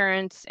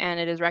insurance and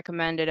it is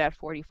recommended at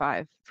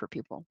 45 for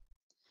people.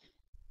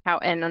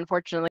 And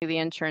unfortunately, the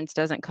insurance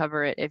doesn't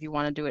cover it if you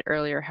want to do it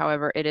earlier.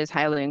 However, it is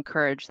highly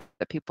encouraged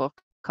that people of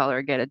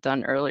color get it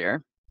done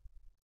earlier.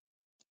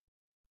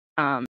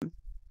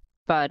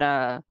 But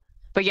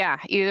yeah,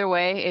 either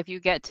way, if you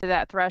get to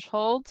that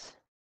threshold,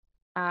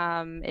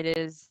 it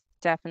is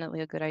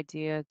definitely a good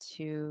idea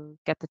to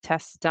get the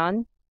tests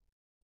done.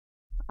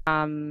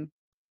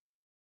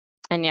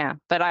 And yeah,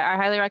 but I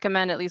highly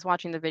recommend at least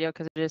watching the video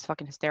because it is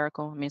fucking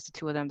hysterical. I mean, it's the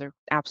two of them; they're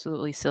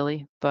absolutely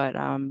silly, but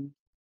and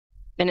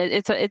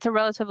it's a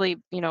relatively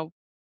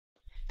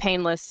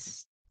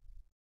painless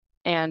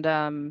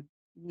and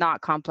not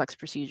complex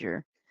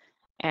procedure,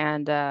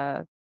 and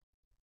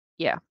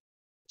yeah.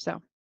 So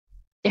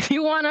if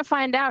you want to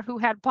find out who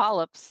had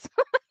polyps,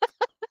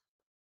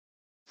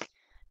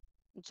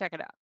 check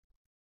it out.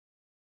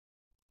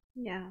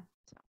 Yeah.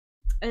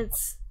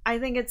 I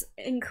think it's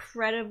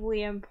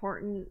incredibly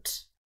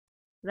important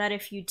that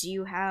if you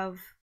do have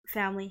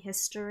family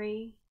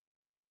history,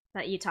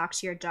 that you talk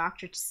to your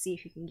doctor to see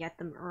if you can get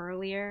them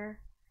earlier.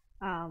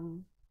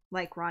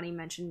 Like Ronnie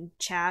mentioned,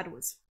 Chad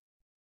was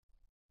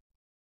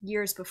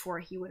years before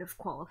he would have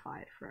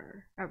qualified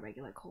for a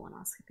regular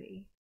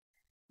colonoscopy.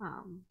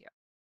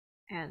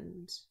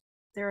 And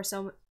there's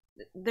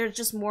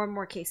just more and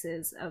more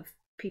cases of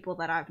people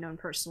that I've known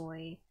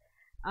personally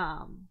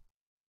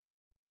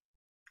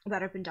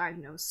that have been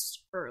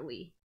diagnosed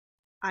early.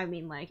 I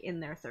mean, like in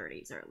their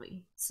 30s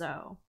early.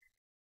 So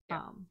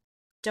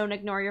don't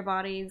ignore your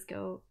bodies.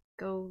 Go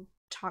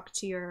talk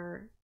to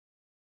your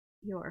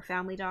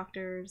family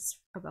doctors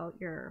about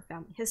your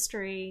family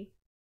history,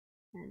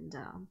 and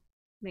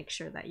make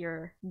sure that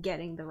you're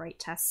getting the right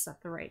tests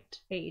at the right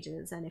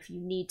ages. And if you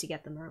need to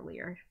get them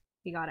earlier,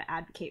 you got to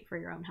advocate for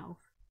your own health.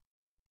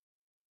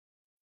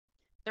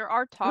 There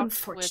are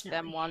talks with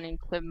them wanting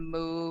to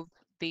move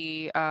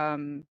the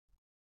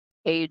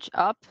age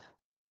up,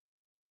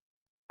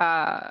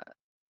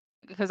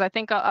 because I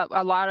think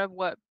a lot of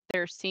what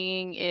they're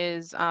seeing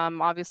is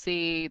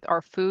obviously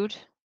our food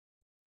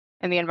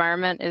and the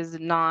environment is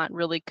not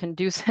really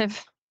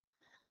conducive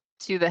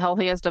to the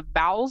healthiest of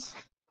bowels.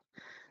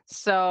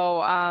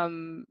 So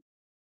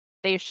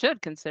they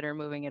should consider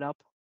moving it up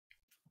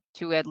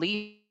to at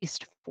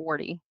least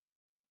 40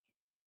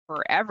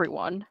 for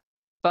everyone,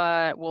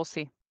 but we'll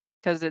see,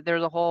 because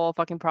there's a whole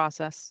fucking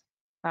process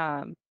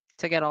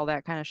to get all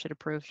that kind of shit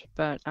approved.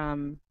 But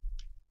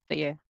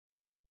yeah.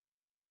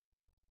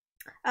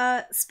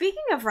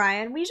 Speaking of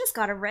Ryan, we just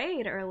got a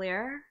raid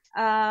earlier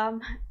by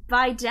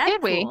Deadpool.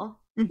 Did we?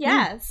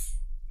 Yes.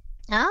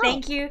 Oh.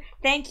 Thank you,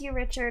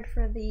 Richard,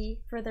 for the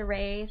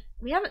raid.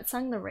 We haven't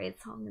sung the raid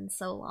song in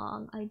so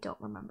long. I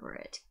don't remember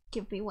it.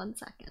 Give me 1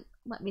 second.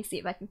 Let me see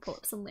if I can pull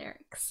up some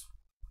lyrics.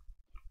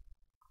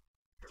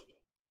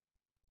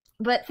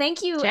 But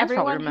thank you, Jan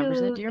everyone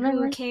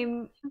who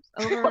came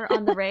over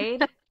on the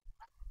raid.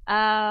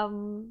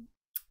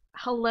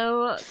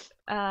 Hello.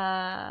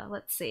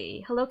 Let's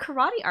see. Hello,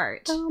 Karate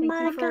Art. Oh Thank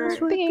my you for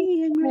gosh, we're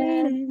being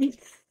ready.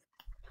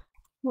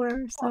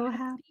 We're so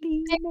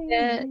happy.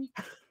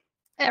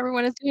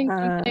 Everyone is doing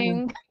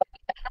something.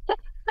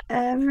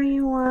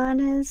 Everyone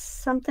is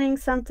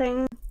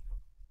something.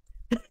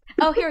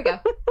 Oh, here we go.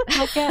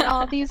 Look at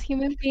all these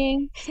human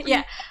beings.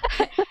 Yeah.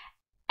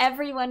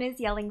 Everyone is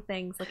yelling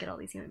things. Look at all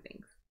these human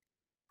beings.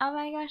 Oh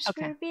my gosh,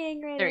 Okay. we're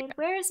being raided.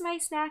 Where's my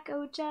snack,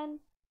 oh Jen?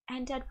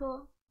 And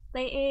Deadpool.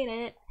 They ate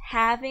it.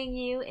 Having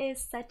you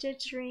is such a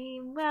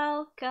dream.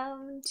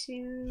 Welcome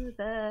to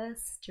the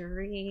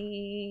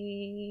stream.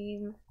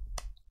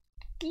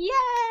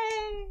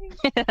 Yay!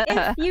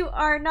 If you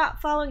are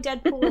not following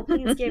Deadpool,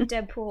 please give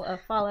Deadpool a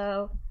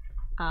follow.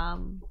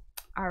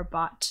 Our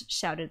bot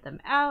shouted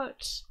them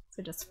out,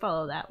 so just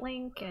follow that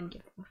link and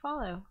give them a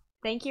follow.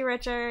 Thank you,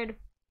 Richard.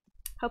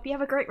 Hope you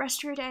have a great rest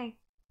of your day.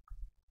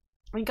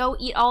 And go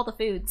eat all the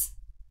foods.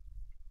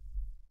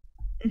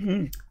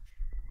 Mm-hmm.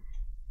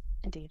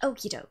 Indeed.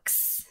 Okie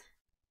dokes.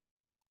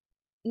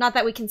 Not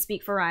that we can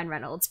speak for Ryan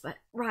Reynolds, but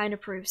Ryan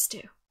approves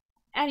too.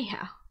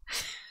 Anyhow.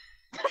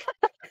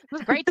 It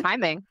was great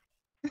timing.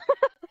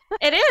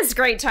 It is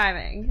great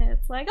timing.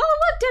 It's like, oh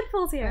look,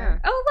 Deadpool's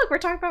here. Oh look, we're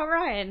talking about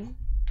Ryan.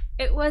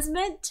 It was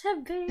meant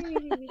to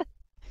be.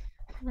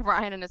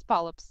 Ryan and his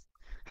polyps.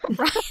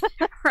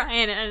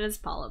 Ryan and his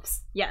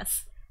polyps.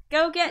 Yes.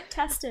 Go get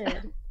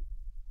tested.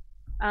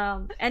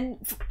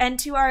 And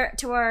to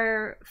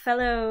our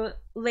fellow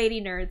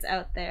lady nerds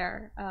out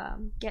there,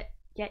 get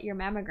your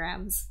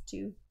mammograms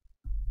too.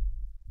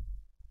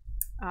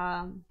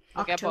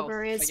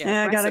 October is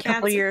I got a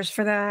couple years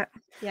for that.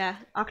 Yeah,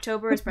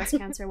 October is Breast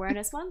Cancer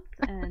Awareness Month,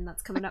 and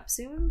that's coming up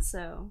soon,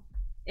 so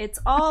it's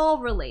all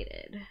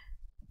related.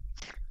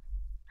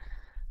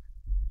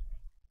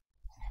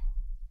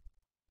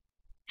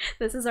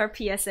 This is our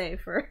PSA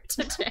for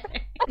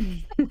today.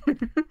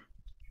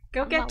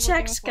 Go get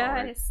checked,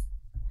 guys.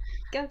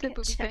 Go get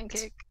booby checked.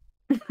 pancake.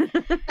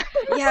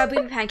 Yeah,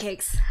 booby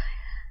pancakes.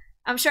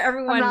 I'm sure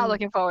everyone. I'm not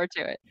looking forward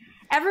to it.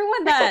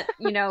 Everyone that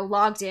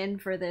logged in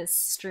for this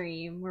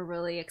stream were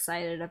really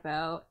excited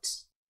about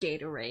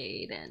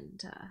Gatorade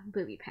and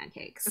booby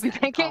pancakes. Booby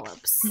pancakes.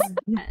 Polyps.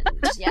 And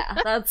yeah,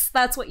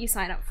 that's what you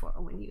sign up for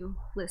when you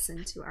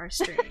listen to our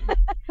stream.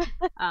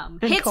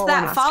 Hit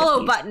that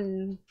follow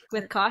button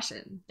with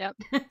caution. Yep.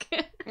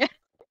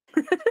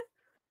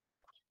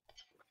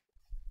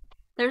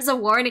 There's a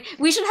warning.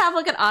 We should have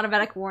like an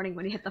automatic warning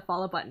when you hit the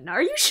follow button.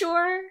 Are you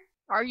sure?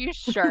 Are you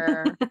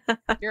sure?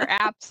 You're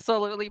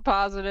absolutely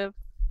positive?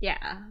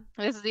 Yeah.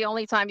 This is the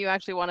only time you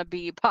actually want to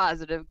be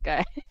positive,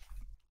 guy.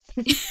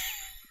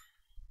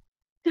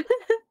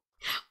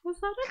 Was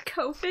that a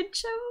COVID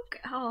joke?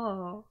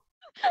 Oh.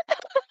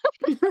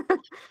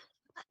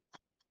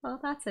 Well,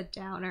 that's a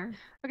downer.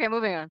 Okay,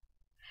 moving on.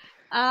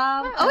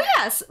 Oh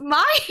yes,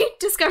 my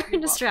discovering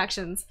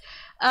distractions.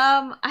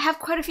 I have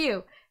quite a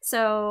few.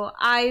 So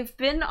I've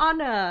been on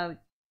a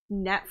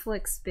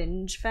Netflix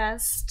binge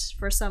fest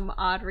for some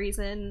odd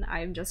reason.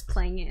 I'm just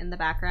playing it in the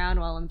background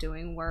while I'm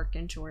doing work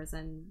and chores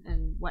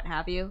and what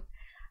have you.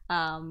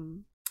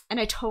 And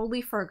I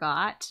totally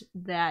forgot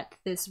that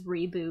this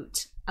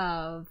reboot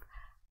of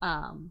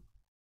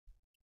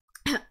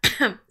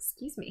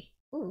excuse me.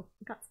 Ooh,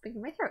 I got something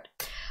in my throat.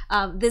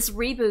 This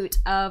reboot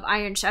of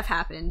Iron Chef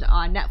happened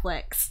on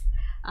Netflix.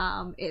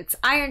 It's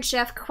Iron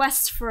Chef: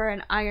 Quest for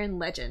an Iron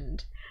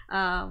Legend.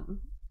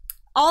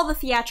 All the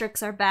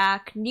theatrics are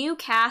back. New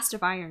cast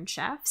of Iron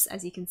Chefs,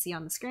 as you can see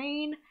on the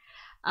screen.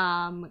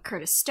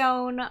 Curtis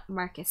Stone,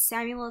 Marcus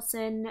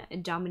Samuelson,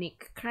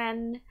 Dominique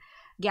Crenn,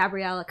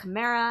 Gabriella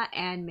Camara,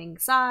 and Ming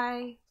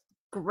Tsai.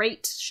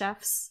 great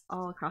chefs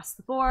all across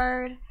the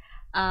board.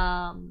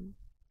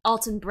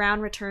 Alton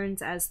Brown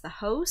returns as the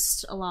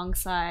host.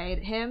 Alongside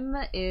him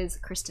is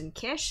Kristen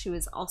Kish, who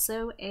is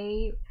also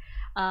a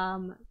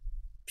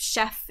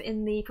chef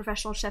in the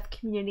professional chef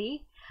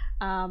community.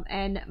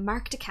 And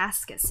Mark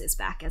Dacascos is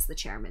back as the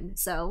chairman.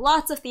 So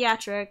lots of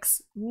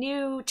theatrics,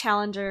 new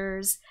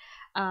challengers.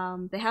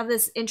 They have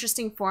this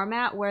interesting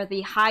format where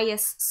the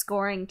highest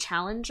scoring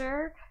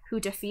challenger who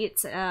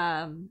defeats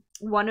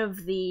one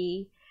of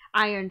the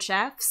Iron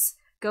Chefs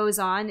goes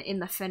on in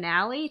the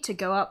finale to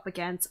go up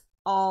against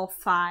all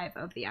 5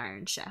 of the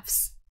Iron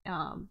Chefs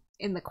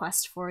in the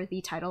quest for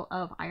the title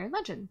of Iron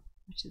Legend,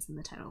 which is in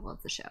the title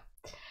of the show.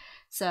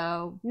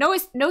 So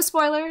no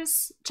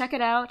spoilers. Check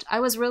it out. I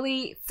was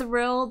really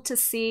thrilled to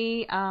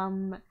see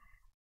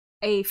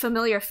a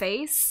familiar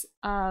face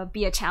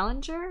be a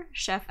challenger,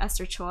 Chef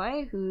Esther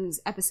Choi, who's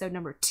episode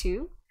number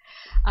 2.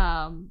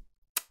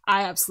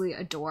 I absolutely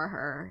adore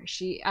her.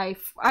 I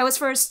was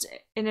first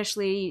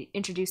initially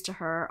introduced to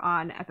her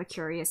on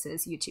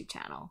Epicurious's YouTube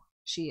channel.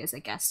 She is a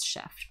guest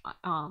chef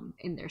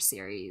in their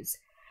series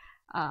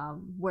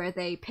where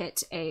they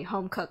pit a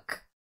home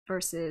cook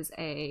versus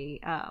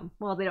a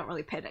well, they don't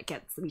really pit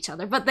against each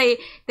other, but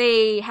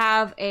they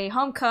have a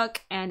home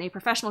cook and a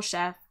professional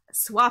chef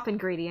swap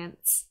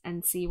ingredients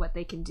and see what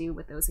they can do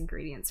with those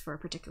ingredients for a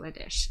particular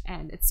dish,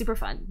 and it's super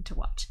fun to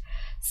watch.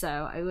 So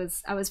I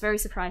was very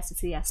surprised to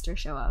see Esther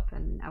show up,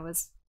 and I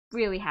was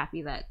really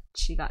happy that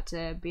she got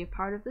to be a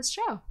part of this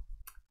show.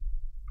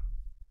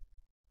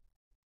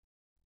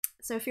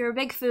 So if you're a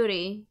big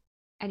foodie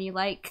and you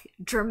like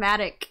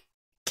dramatic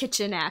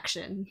kitchen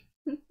action,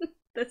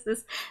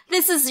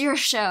 this is your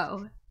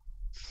show.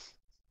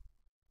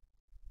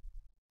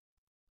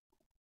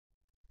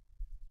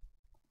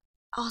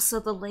 Also,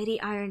 the Lady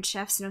Iron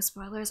Chefs, no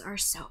spoilers, are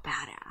so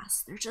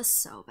badass. They're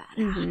just so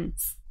badass. Mm-hmm.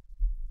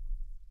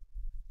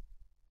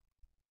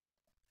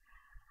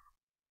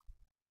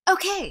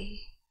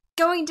 Okay,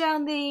 going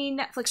down the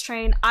Netflix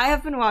train, I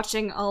have been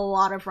watching a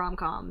lot of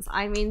rom-coms.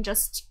 I mean,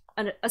 just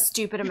a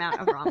stupid amount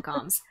of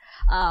rom-coms.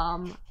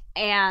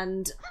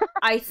 And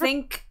I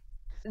think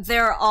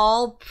they're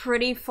all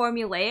pretty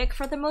formulaic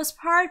for the most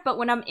part, but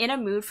when I'm in a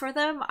mood for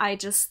them, I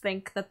just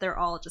think that they're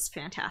all just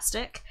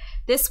fantastic.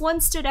 This one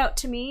stood out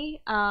to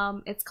me.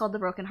 It's called The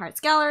Broken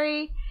Hearts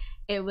Gallery.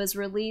 It was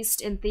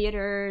released in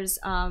theaters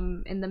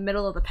in the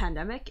middle of the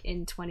pandemic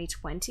in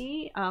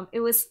 2020. It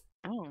was,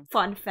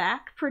 fun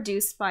fact,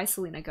 produced by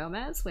Selena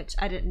Gomez, which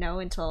I didn't know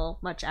until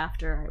much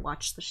after I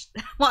watched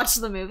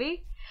the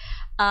movie.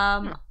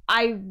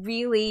 I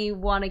really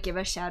want to give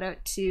a shout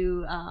out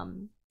to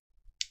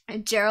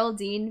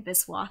Geraldine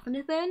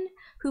Viswanathan,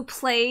 who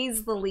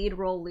plays the lead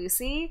role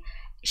Lucy.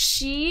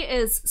 She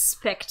is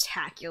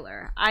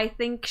spectacular. I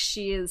think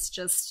she is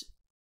just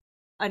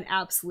an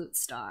absolute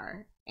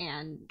star,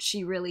 and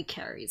she really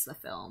carries the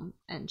film,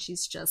 and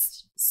she's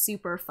just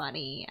super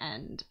funny,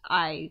 and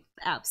I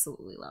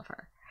absolutely love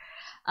her.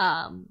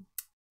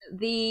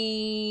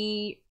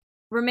 The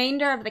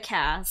remainder of the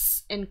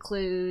cast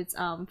includes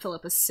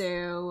Philippa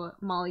Sue,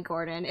 Molly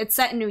Gordon. It's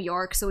set in New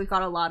York, so we've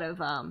got a lot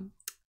of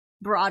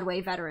Broadway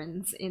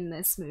veterans in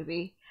this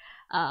movie,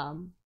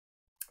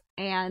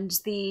 and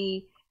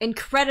the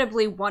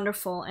incredibly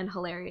wonderful and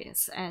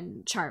hilarious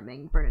and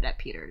charming Bernadette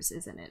Peters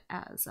is in it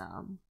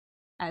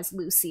as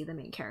Lucy, the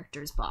main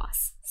character's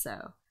boss.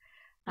 So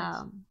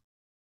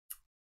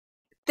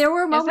there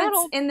were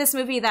moments in this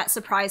movie that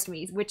surprised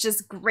me, which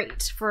is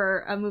great for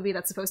a movie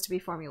that's supposed to be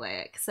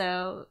formulaic.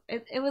 So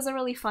it was a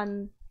really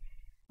fun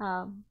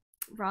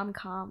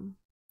rom-com.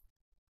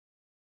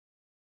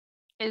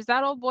 Is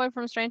that old boy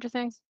from Stranger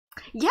Things?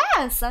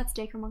 Yes, that's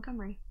Dacre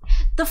Montgomery.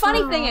 The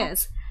funny thing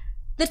is,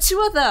 the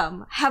two of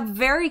them have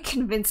very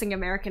convincing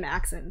American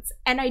accents,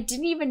 and I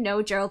didn't even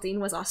know Geraldine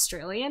was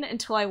Australian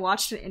until I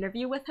watched an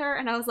interview with her,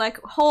 and I was like,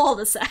 hold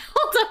up a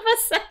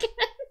second.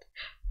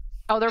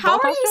 Oh, they're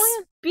both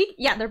Australian?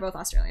 Yeah, they're both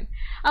Australian.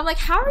 I'm like,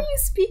 how are you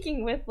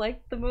speaking with,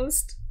 like, the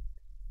most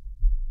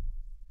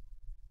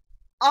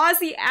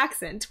Aussie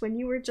accent when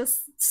you were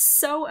just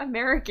so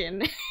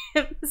American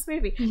in this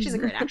movie? She's a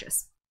great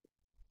actress.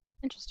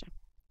 Interesting.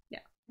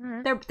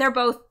 Right. They're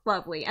both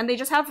lovely, and they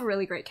just have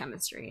really great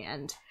chemistry,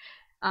 and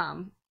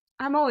I'm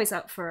always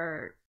up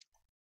for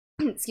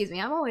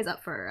I'm always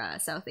up for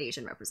South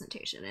Asian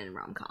representation in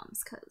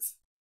rom-coms because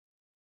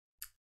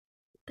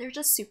they're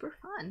just super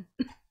fun.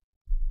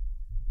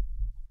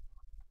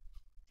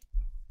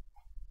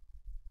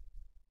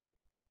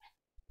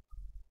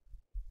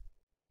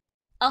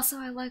 Also,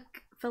 I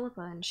like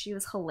Philippa, and she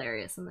was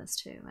hilarious in this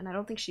too, and I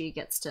don't think she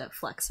gets to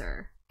flex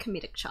her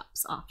comedic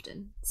chops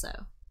often, so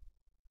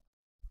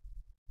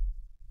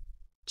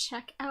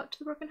check out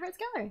The Broken Hearts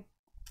Gallery.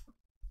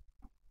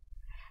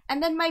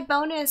 And then my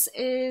bonus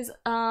is,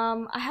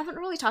 I haven't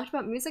really talked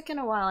about music in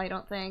a while, I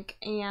don't think,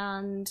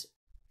 and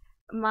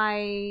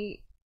my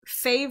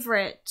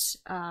favorite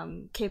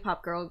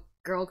K-pop girl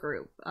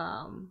group,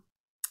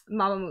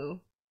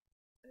 Mamamoo,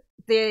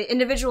 the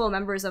individual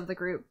members of the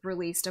group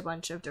released a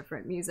bunch of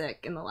different music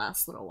in the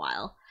last little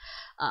while.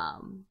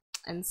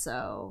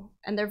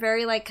 And they're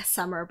very like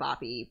summer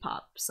boppy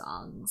pop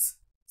songs.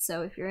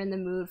 So if you're in the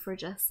mood for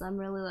just some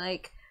really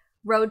like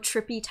road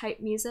trippy type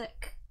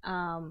music,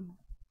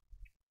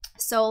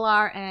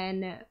 Solar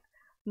and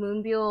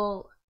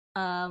Moonbyul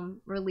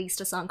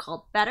released a song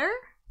called Better,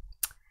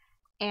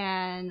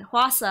 and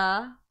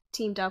Hwasa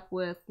teamed up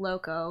with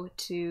Loco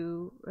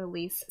to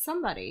release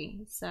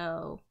Somebody.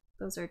 So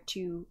those are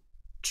two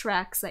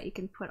tracks that you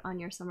can put on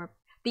your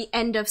the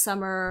end of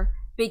summer,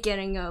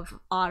 beginning of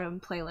autumn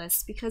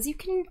playlist, because you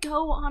can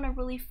go on a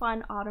really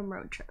fun autumn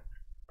road trip.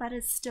 That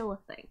is still a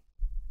thing.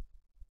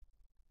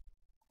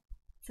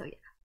 So yeah,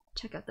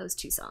 check out those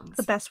two songs.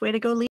 The best way to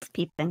go leaf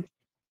peeping.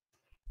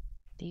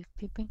 Leaf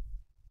peeping?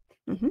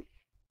 Mm-hmm.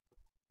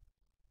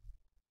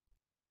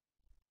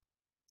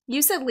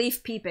 You said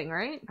leaf peeping,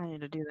 right? I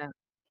need to do that.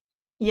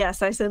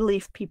 Yes, I said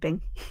leaf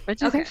peeping. What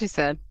do you think she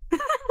said?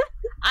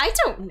 I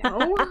don't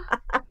know.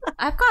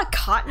 I've got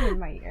cotton in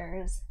my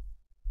ears.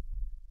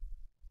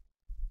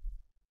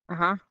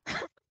 Uh-huh.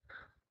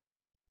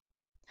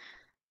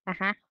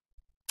 Uh-huh.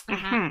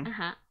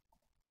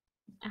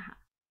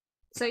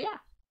 So yeah,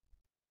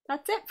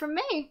 that's it from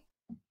me.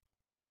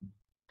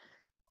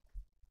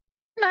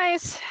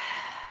 Nice.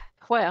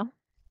 Well,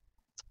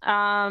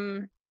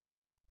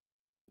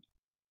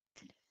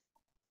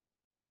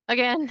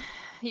 again,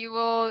 you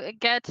will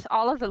get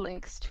all of the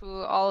links to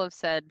all of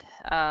said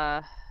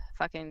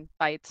fucking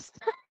bytes.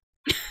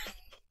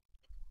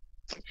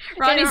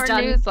 Ronnie's in our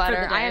done newsletter.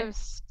 for the day. I am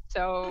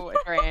so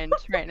drained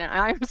right now.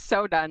 I'm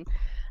so done.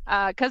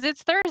 Because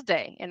it's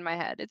Thursday in my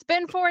head. It's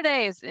been 4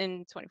 days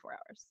in 24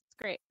 hours. It's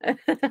great.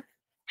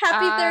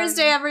 Happy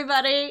Thursday,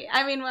 everybody.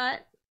 I mean,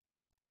 what?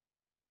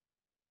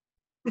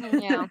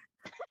 Yeah.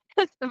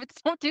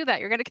 Don't do that.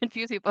 You're going to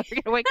confuse people. You're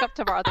going to wake up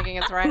tomorrow thinking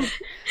it's Friday.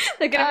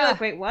 They're going to be like,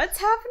 wait, what's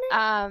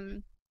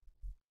happening?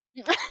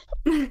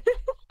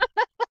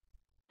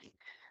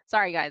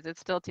 Sorry, guys. It's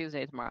still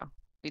Tuesday tomorrow.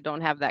 We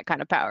don't have that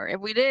kind of power. If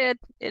we did,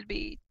 it'd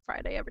be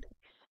Friday every day.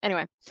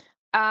 Anyway.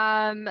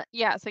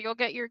 Yeah, so you'll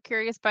get your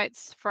Curious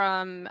Bytes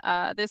from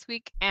this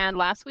week and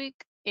last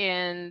week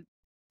in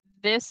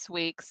this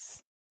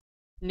week's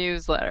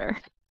newsletter.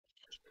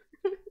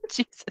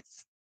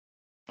 Jesus.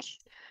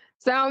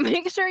 So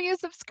make sure you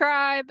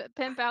subscribe,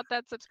 pimp out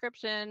that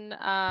subscription.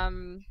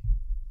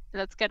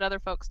 Let's get other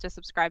folks to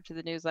subscribe to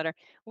the newsletter.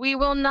 We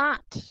will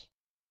not,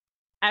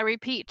 I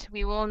repeat,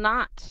 we will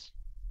not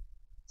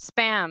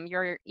spam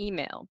your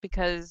email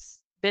because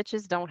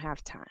bitches don't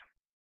have time.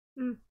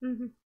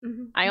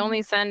 I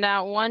only send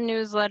out one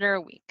newsletter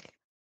a week,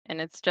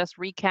 and it's just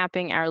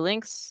recapping our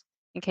links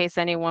in case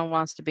anyone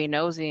wants to be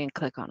nosy and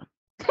click on them.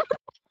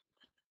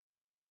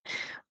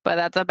 But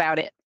that's about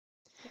it.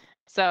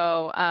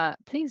 So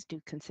please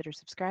do consider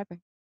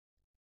subscribing.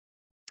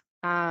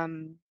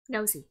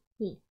 Nosy.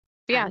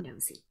 Yeah. I'm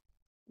nosy.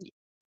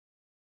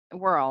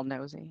 We're all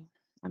nosy.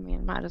 I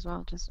mean, might as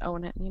well just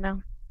own it, you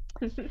know?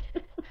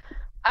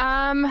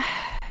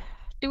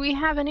 Do we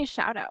have any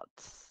shout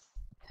outs?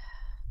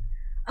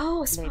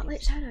 Oh,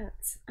 spotlight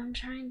shoutouts. I'm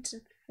trying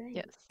to think.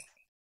 Yes.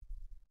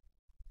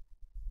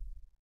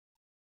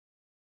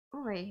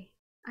 Oi,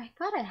 I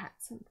thought I had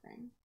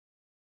something.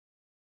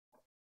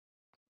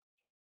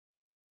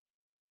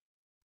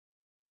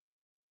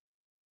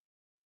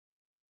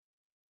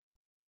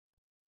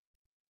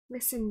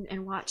 Listen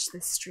and watch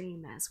this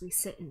stream as we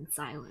sit in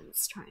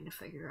silence trying to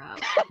figure out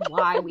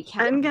why we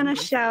can't. I'm gonna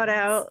shout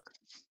out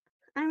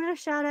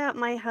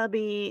my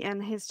hubby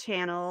and his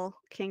channel,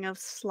 King of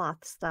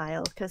Sloth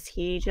Style, because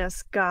he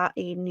just got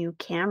a new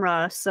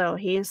camera, so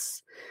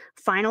he's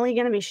finally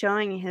gonna be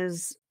showing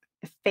his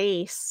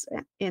face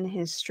in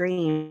his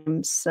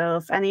streams. So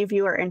if any of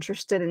you are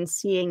interested in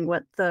seeing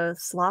what the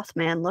Sloth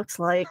Man looks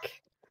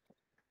like,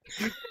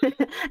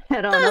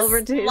 head on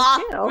over to his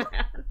channel.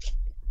 Man.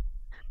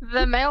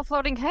 The male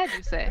floating head,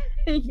 you say?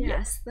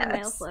 Yes, the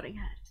male floating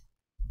head.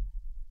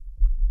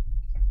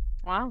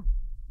 Wow.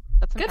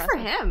 That's good impressive. for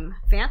him.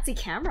 Fancy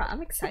camera.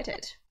 I'm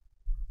excited.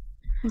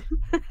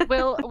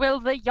 Will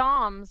the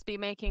Yoms be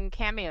making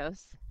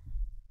cameos?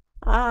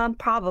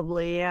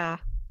 Probably, yeah.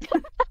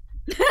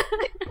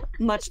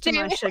 Much to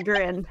my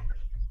chagrin.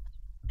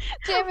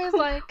 Jamie's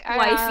like,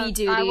 wifey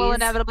duties. I will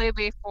inevitably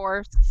be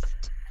forced.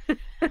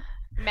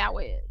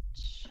 Marriage.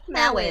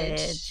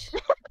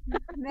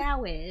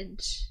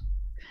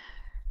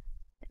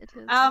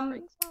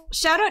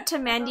 Shout out to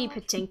Mandy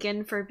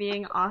Patinkin for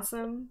being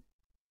awesome.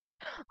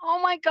 Oh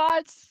my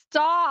god,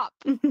 stop!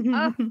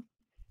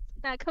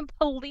 That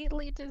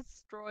completely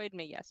destroyed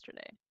me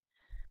yesterday.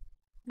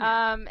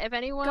 Yeah. If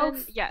anyone, go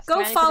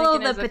Mandy follow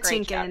Patinkin the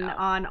Patinkin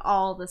on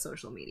all the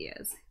social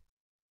medias.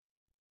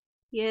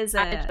 He is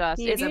a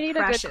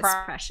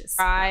precious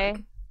cry.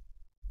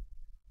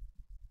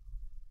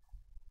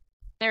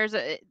 bug.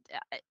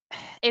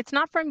 It's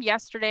not from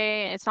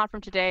yesterday, it's not from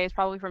today, it's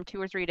probably from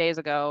 2 or 3 days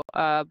ago.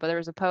 But there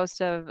was a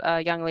post of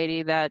a young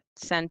lady that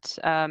sent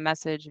a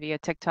message via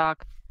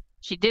TikTok.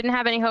 She didn't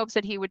have any hopes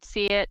that he would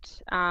see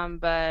it,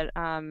 but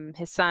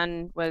his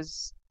son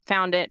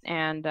found it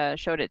and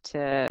showed it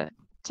to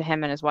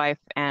him and his wife,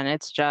 and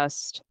it's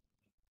just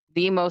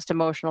the most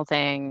emotional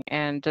thing,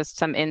 and just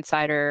some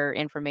insider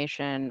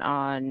information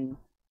on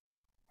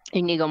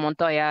Inigo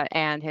Montoya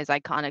and his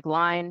iconic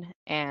line,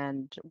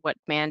 and what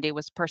Mandy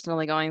was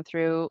personally going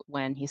through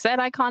when he said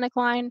iconic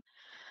line.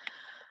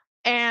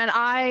 And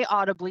I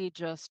audibly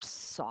just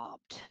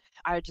sobbed.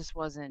 I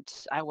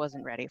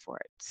wasn't ready for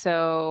it.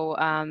 So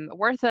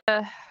worth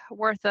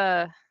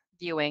a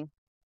viewing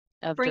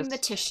of Bring the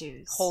just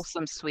tissues.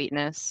 wholesome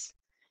sweetness.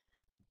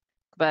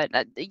 But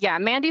yeah,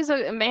 Mandy's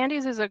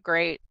is a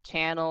great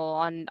channel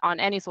on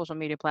any social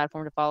media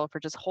platform to follow for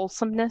just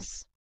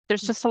wholesomeness.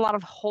 There's just a lot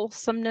of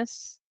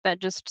wholesomeness that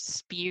just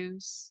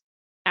spews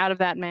out of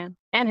that man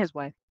and his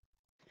wife.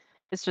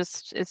 It's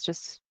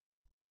just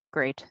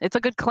great. It's a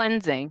good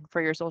cleansing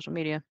for your social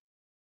media.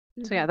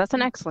 So yeah, that's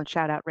an excellent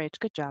shout out, Rach.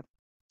 Good job.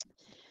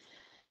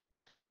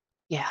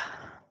 Yeah.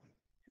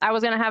 I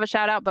was gonna have a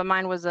shout out, but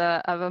mine was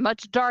of a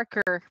much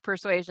darker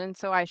persuasion,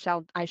 so I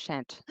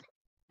shan't.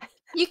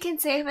 You can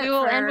save it. We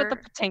will end with the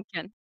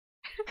Potemkin.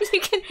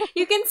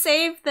 You can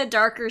save the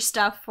darker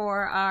stuff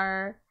for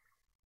our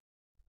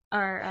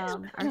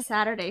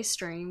Saturday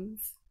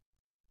streams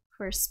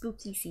for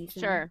spooky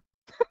season. Sure.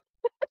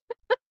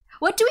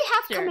 What do we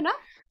have coming up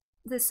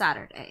this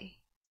Saturday,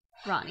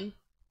 Ronnie?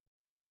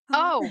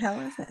 Oh, what the hell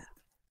is it?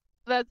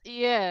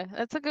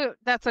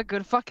 That's a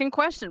good fucking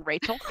question,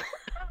 Rachel.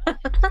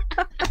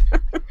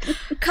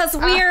 Because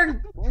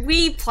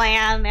we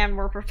plan and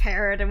we're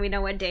prepared and we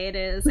know what day it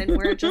is and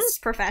we're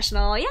just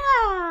professional.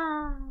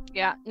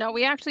 Yeah. No,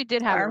 we actually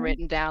did have it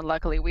written down.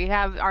 Luckily, we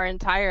have our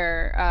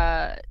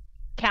entire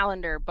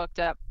calendar booked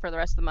up for the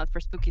rest of the month for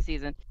spooky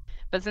season.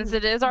 But since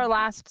it is our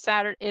last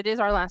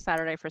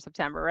Saturday for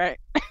September, right?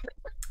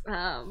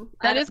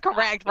 That is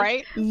correct,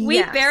 right?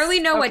 We barely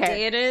know what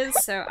day it is,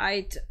 so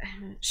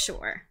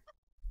sure.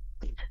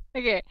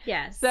 Okay.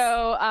 Yes.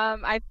 So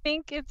I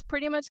think it's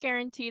pretty much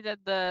guaranteed that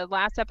the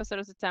last episode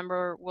of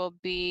September will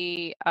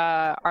be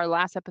our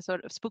last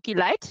episode of Spooky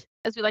Light,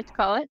 as we like to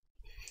call it,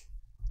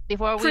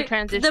 before we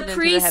transition into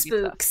the heavy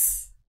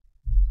spooks.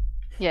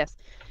 Yes,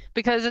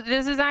 because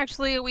this is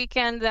actually a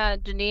weekend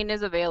that Janine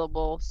is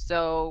available,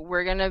 so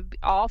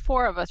all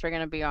four of us are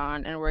gonna be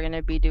on, and we're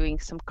gonna be doing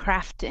some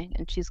crafting,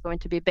 and she's going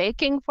to be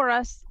baking for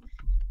us,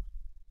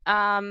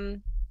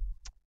 live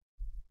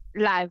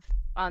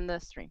on the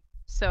stream.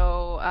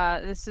 So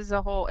this is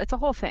a whole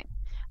thing.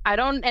 I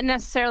don't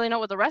necessarily know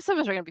what the rest of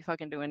us are gonna be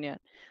fucking doing yet,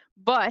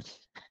 but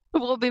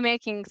we'll be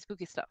making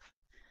spooky stuff.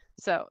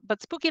 So,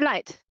 but Spooky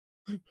Light,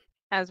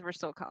 as we're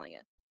still calling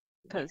it,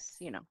 because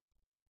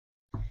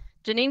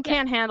Janine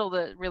can't handle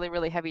the really,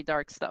 really heavy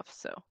dark stuff.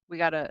 So we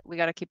gotta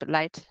keep it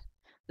light.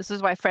 This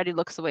is why Freddie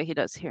looks the way he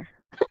does here.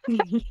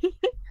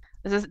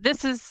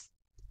 This is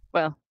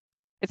well,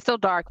 it's still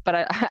dark,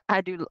 but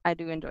I do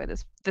enjoy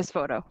this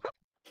photo.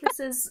 This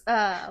is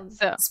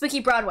Spooky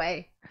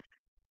Broadway.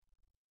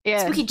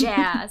 Yeah. Spooky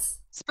jazz.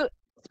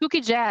 Spooky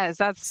jazz.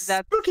 That's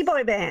Spooky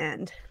boy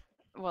band.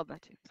 Well,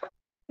 that too.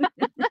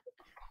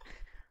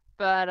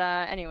 But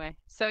anyway,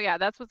 so yeah,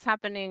 that's what's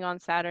happening on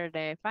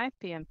Saturday, 5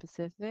 p.m.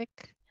 Pacific.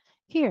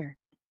 Here,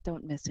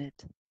 don't miss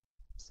it.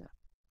 So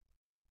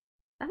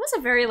that was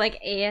a very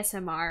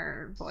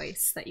ASMR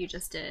voice that you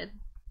just did.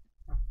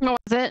 Was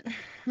it?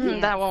 Yeah.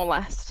 That won't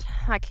last.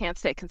 I can't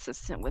stay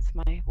consistent with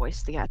my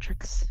voice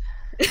theatrics.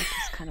 I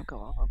just kind of go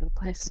all over the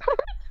place.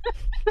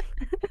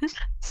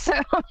 So,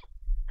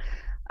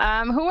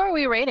 who are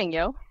we rating,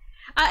 yo?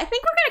 I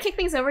think we're gonna kick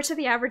things over to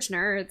the average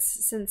nerds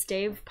since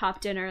Dave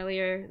popped in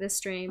earlier this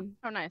stream.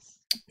 Oh, nice.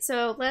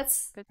 So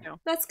let's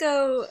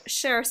go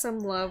share some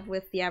love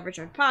with the Average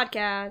Nerd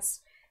podcast.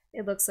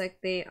 It looks like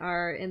they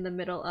are in the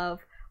middle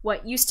of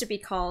what used to be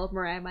called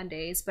Mariah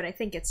Mondays, but I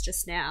think it's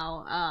just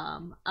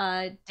now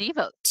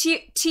Diva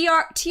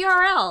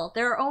TRL,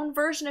 their own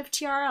version of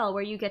TRL,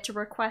 where you get to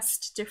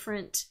request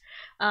different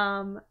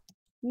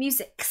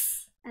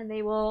musics, and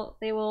they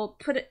will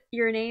put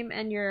your name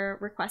and your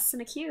requests in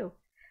a queue.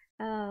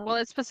 Well,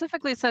 it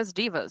specifically says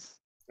divas.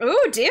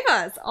 Ooh,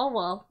 divas! Oh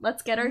well,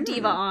 let's get our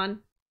diva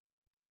on.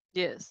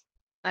 Yes,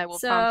 I will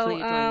promptly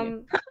join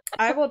you.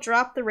 I will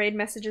drop the raid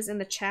messages in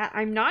the chat.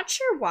 I'm not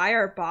sure why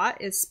our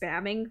bot is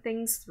spamming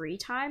things 3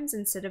 times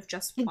instead of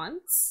just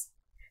once.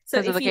 So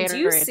if you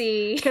do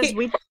see,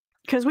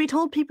 because we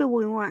told people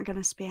we weren't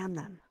going to spam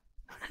them,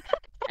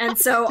 and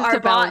so our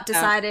bot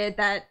decided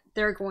that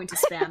they're going to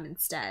spam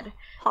instead.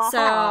 So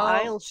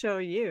I'll show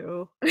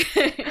you.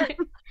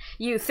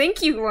 You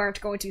think you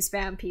weren't going to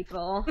spam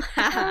people?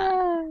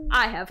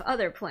 I have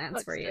other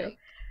plans for you.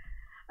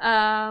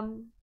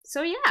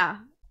 So yeah,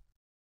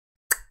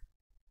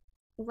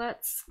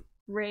 let's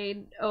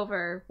raid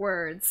over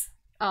words.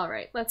 All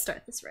right, let's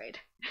start this raid.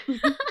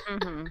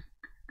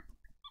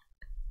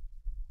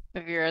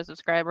 If you're a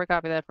subscriber,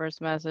 copy that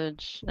first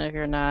message. If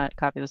you're not,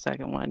 copy the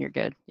second one. You're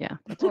good. Yeah,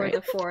 that's or great.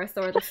 The 4th,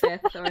 or the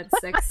 5th, or the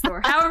 6th,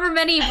 or however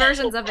many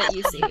versions of it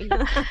you see.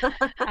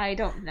 I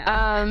don't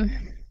know.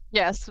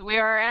 Yes, we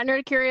are at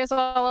Nerd Curious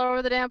all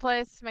over the damn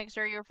place. Make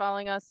sure you're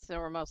following us. So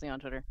we're mostly on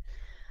Twitter.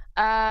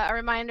 A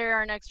reminder: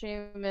 our next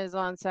stream is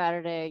on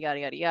Saturday. Yada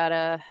yada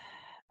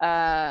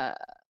yada.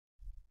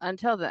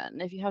 Until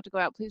then, if you have to go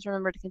out, please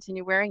remember to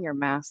continue wearing your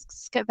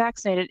masks. Get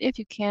vaccinated if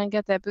you can.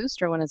 Get that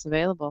booster when it's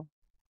available.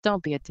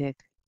 Don't be a dick.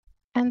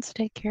 And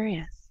stay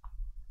curious.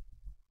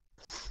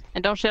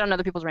 And don't shit on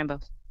other people's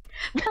rainbows.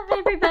 Bye,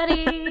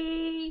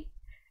 everybody.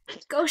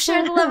 Go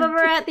share the love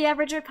over at the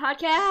Average Joy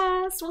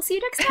Podcast. We'll see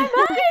you next time.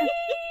 Bye.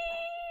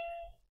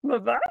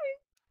 Bye-bye.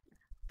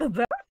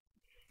 Bye-bye.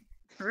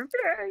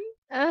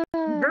 Bye-bye.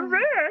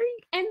 Bye-bye.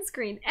 End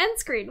screen. End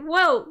screen.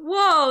 Whoa.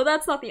 Whoa.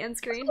 That's not the end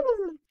screen.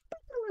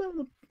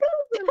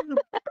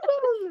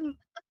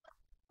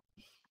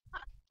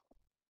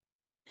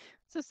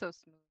 This is so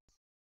smooth.